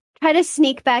try to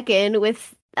sneak back in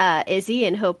with Izzy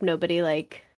and hope nobody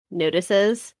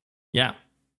notices. Yeah.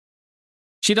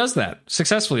 She does that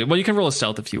successfully. Well, you can roll a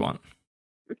stealth if you want.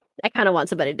 I kind of want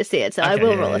somebody to see it, so I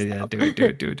will roll a stealth.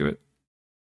 Yeah, do it.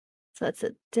 So that's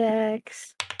a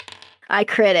dex. I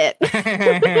crit it.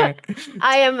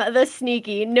 I am the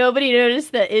sneaky. Nobody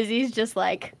noticed that Izzy's just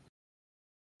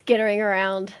skittering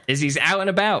around. Izzy's out and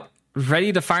about,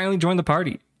 ready to finally join the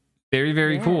party. Very,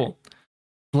 very cool.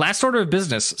 Last order of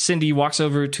business. Cindy walks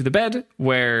over to the bed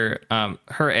where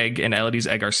her egg and Elodie's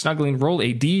egg are snuggling. Roll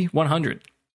a D100.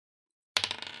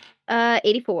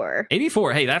 84.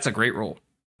 84. Hey, that's a great roll.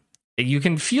 You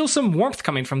can feel some warmth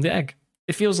coming from the egg.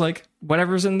 It feels like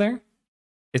whatever's in there,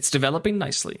 it's developing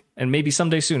nicely, and maybe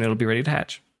someday soon it'll be ready to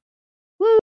hatch.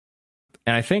 Woo!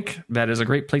 And I think that is a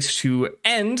great place to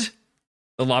end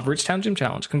the Lavaridge Town Gym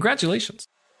Challenge. Congratulations.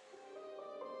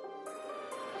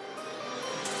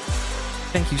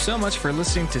 Thank you so much for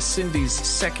listening to Cindy's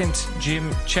second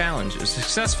gym challenge, a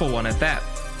successful one at that.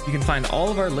 You can find all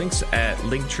of our links at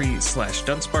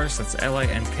linktree/Dunsparce. That's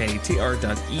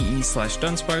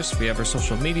linktr.ee/Dunsparce. We have our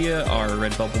social media, our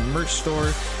Redbubble merch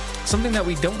store. Something that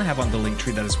we don't have on the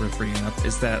Linktree that is worth bringing up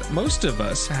is that most of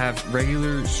us have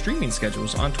regular streaming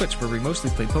schedules on Twitch where we mostly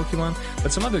play Pokemon,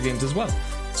 but some other games as well.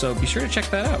 So be sure to check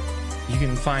that out. You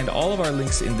can find all of our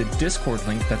links in the Discord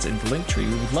link that's in the Linktree.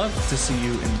 We would love to see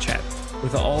you in the chat.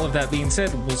 With all of that being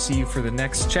said, we'll see you for the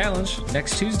next challenge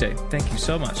next Tuesday. Thank you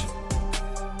so much.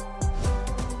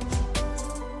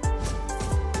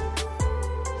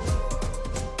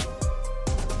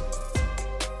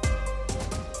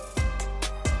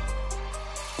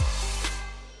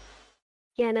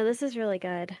 Yeah, no, this is really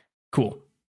good. Cool.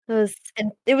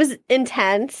 It was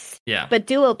intense. Yeah. But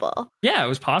doable. Yeah, it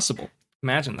was possible.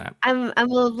 Imagine that. I'm a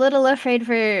little afraid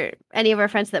for any of our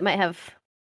friends that might have.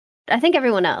 I think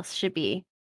everyone else should be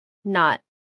not.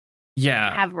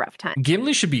 Yeah. Have a rough time.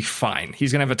 Gimli should be fine.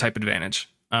 He's gonna have a type advantage.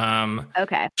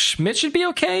 Okay. Schmidt should be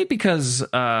okay because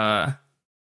there's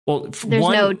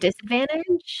no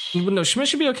disadvantage. No, Schmidt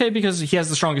should be okay because he has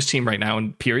the strongest team right now.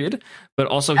 In period, but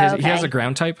also he has a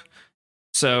ground type,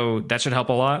 so that should help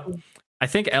a lot. I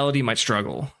think Elodie might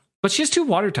struggle. But she has 2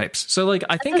 water types. So, like,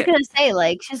 I think... I was going to say,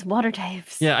 like, she has water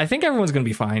types. Yeah, I think everyone's going to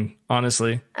be fine,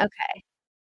 honestly. Okay.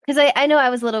 Because I know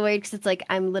I was a little worried because it's like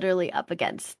I'm literally up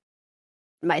against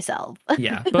myself.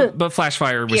 Yeah, but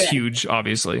Flashfire was huge,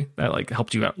 obviously. That, like,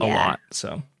 helped you out a lot,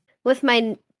 so... With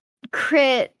my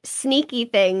crit sneaky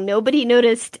thing, nobody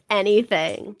noticed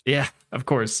anything. Yeah, of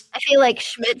course. I feel like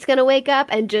Schmidt's going to wake up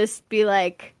and just be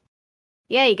like...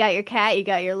 Yeah, you got your cat, you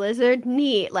got your lizard,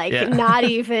 neat. Like, not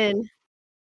even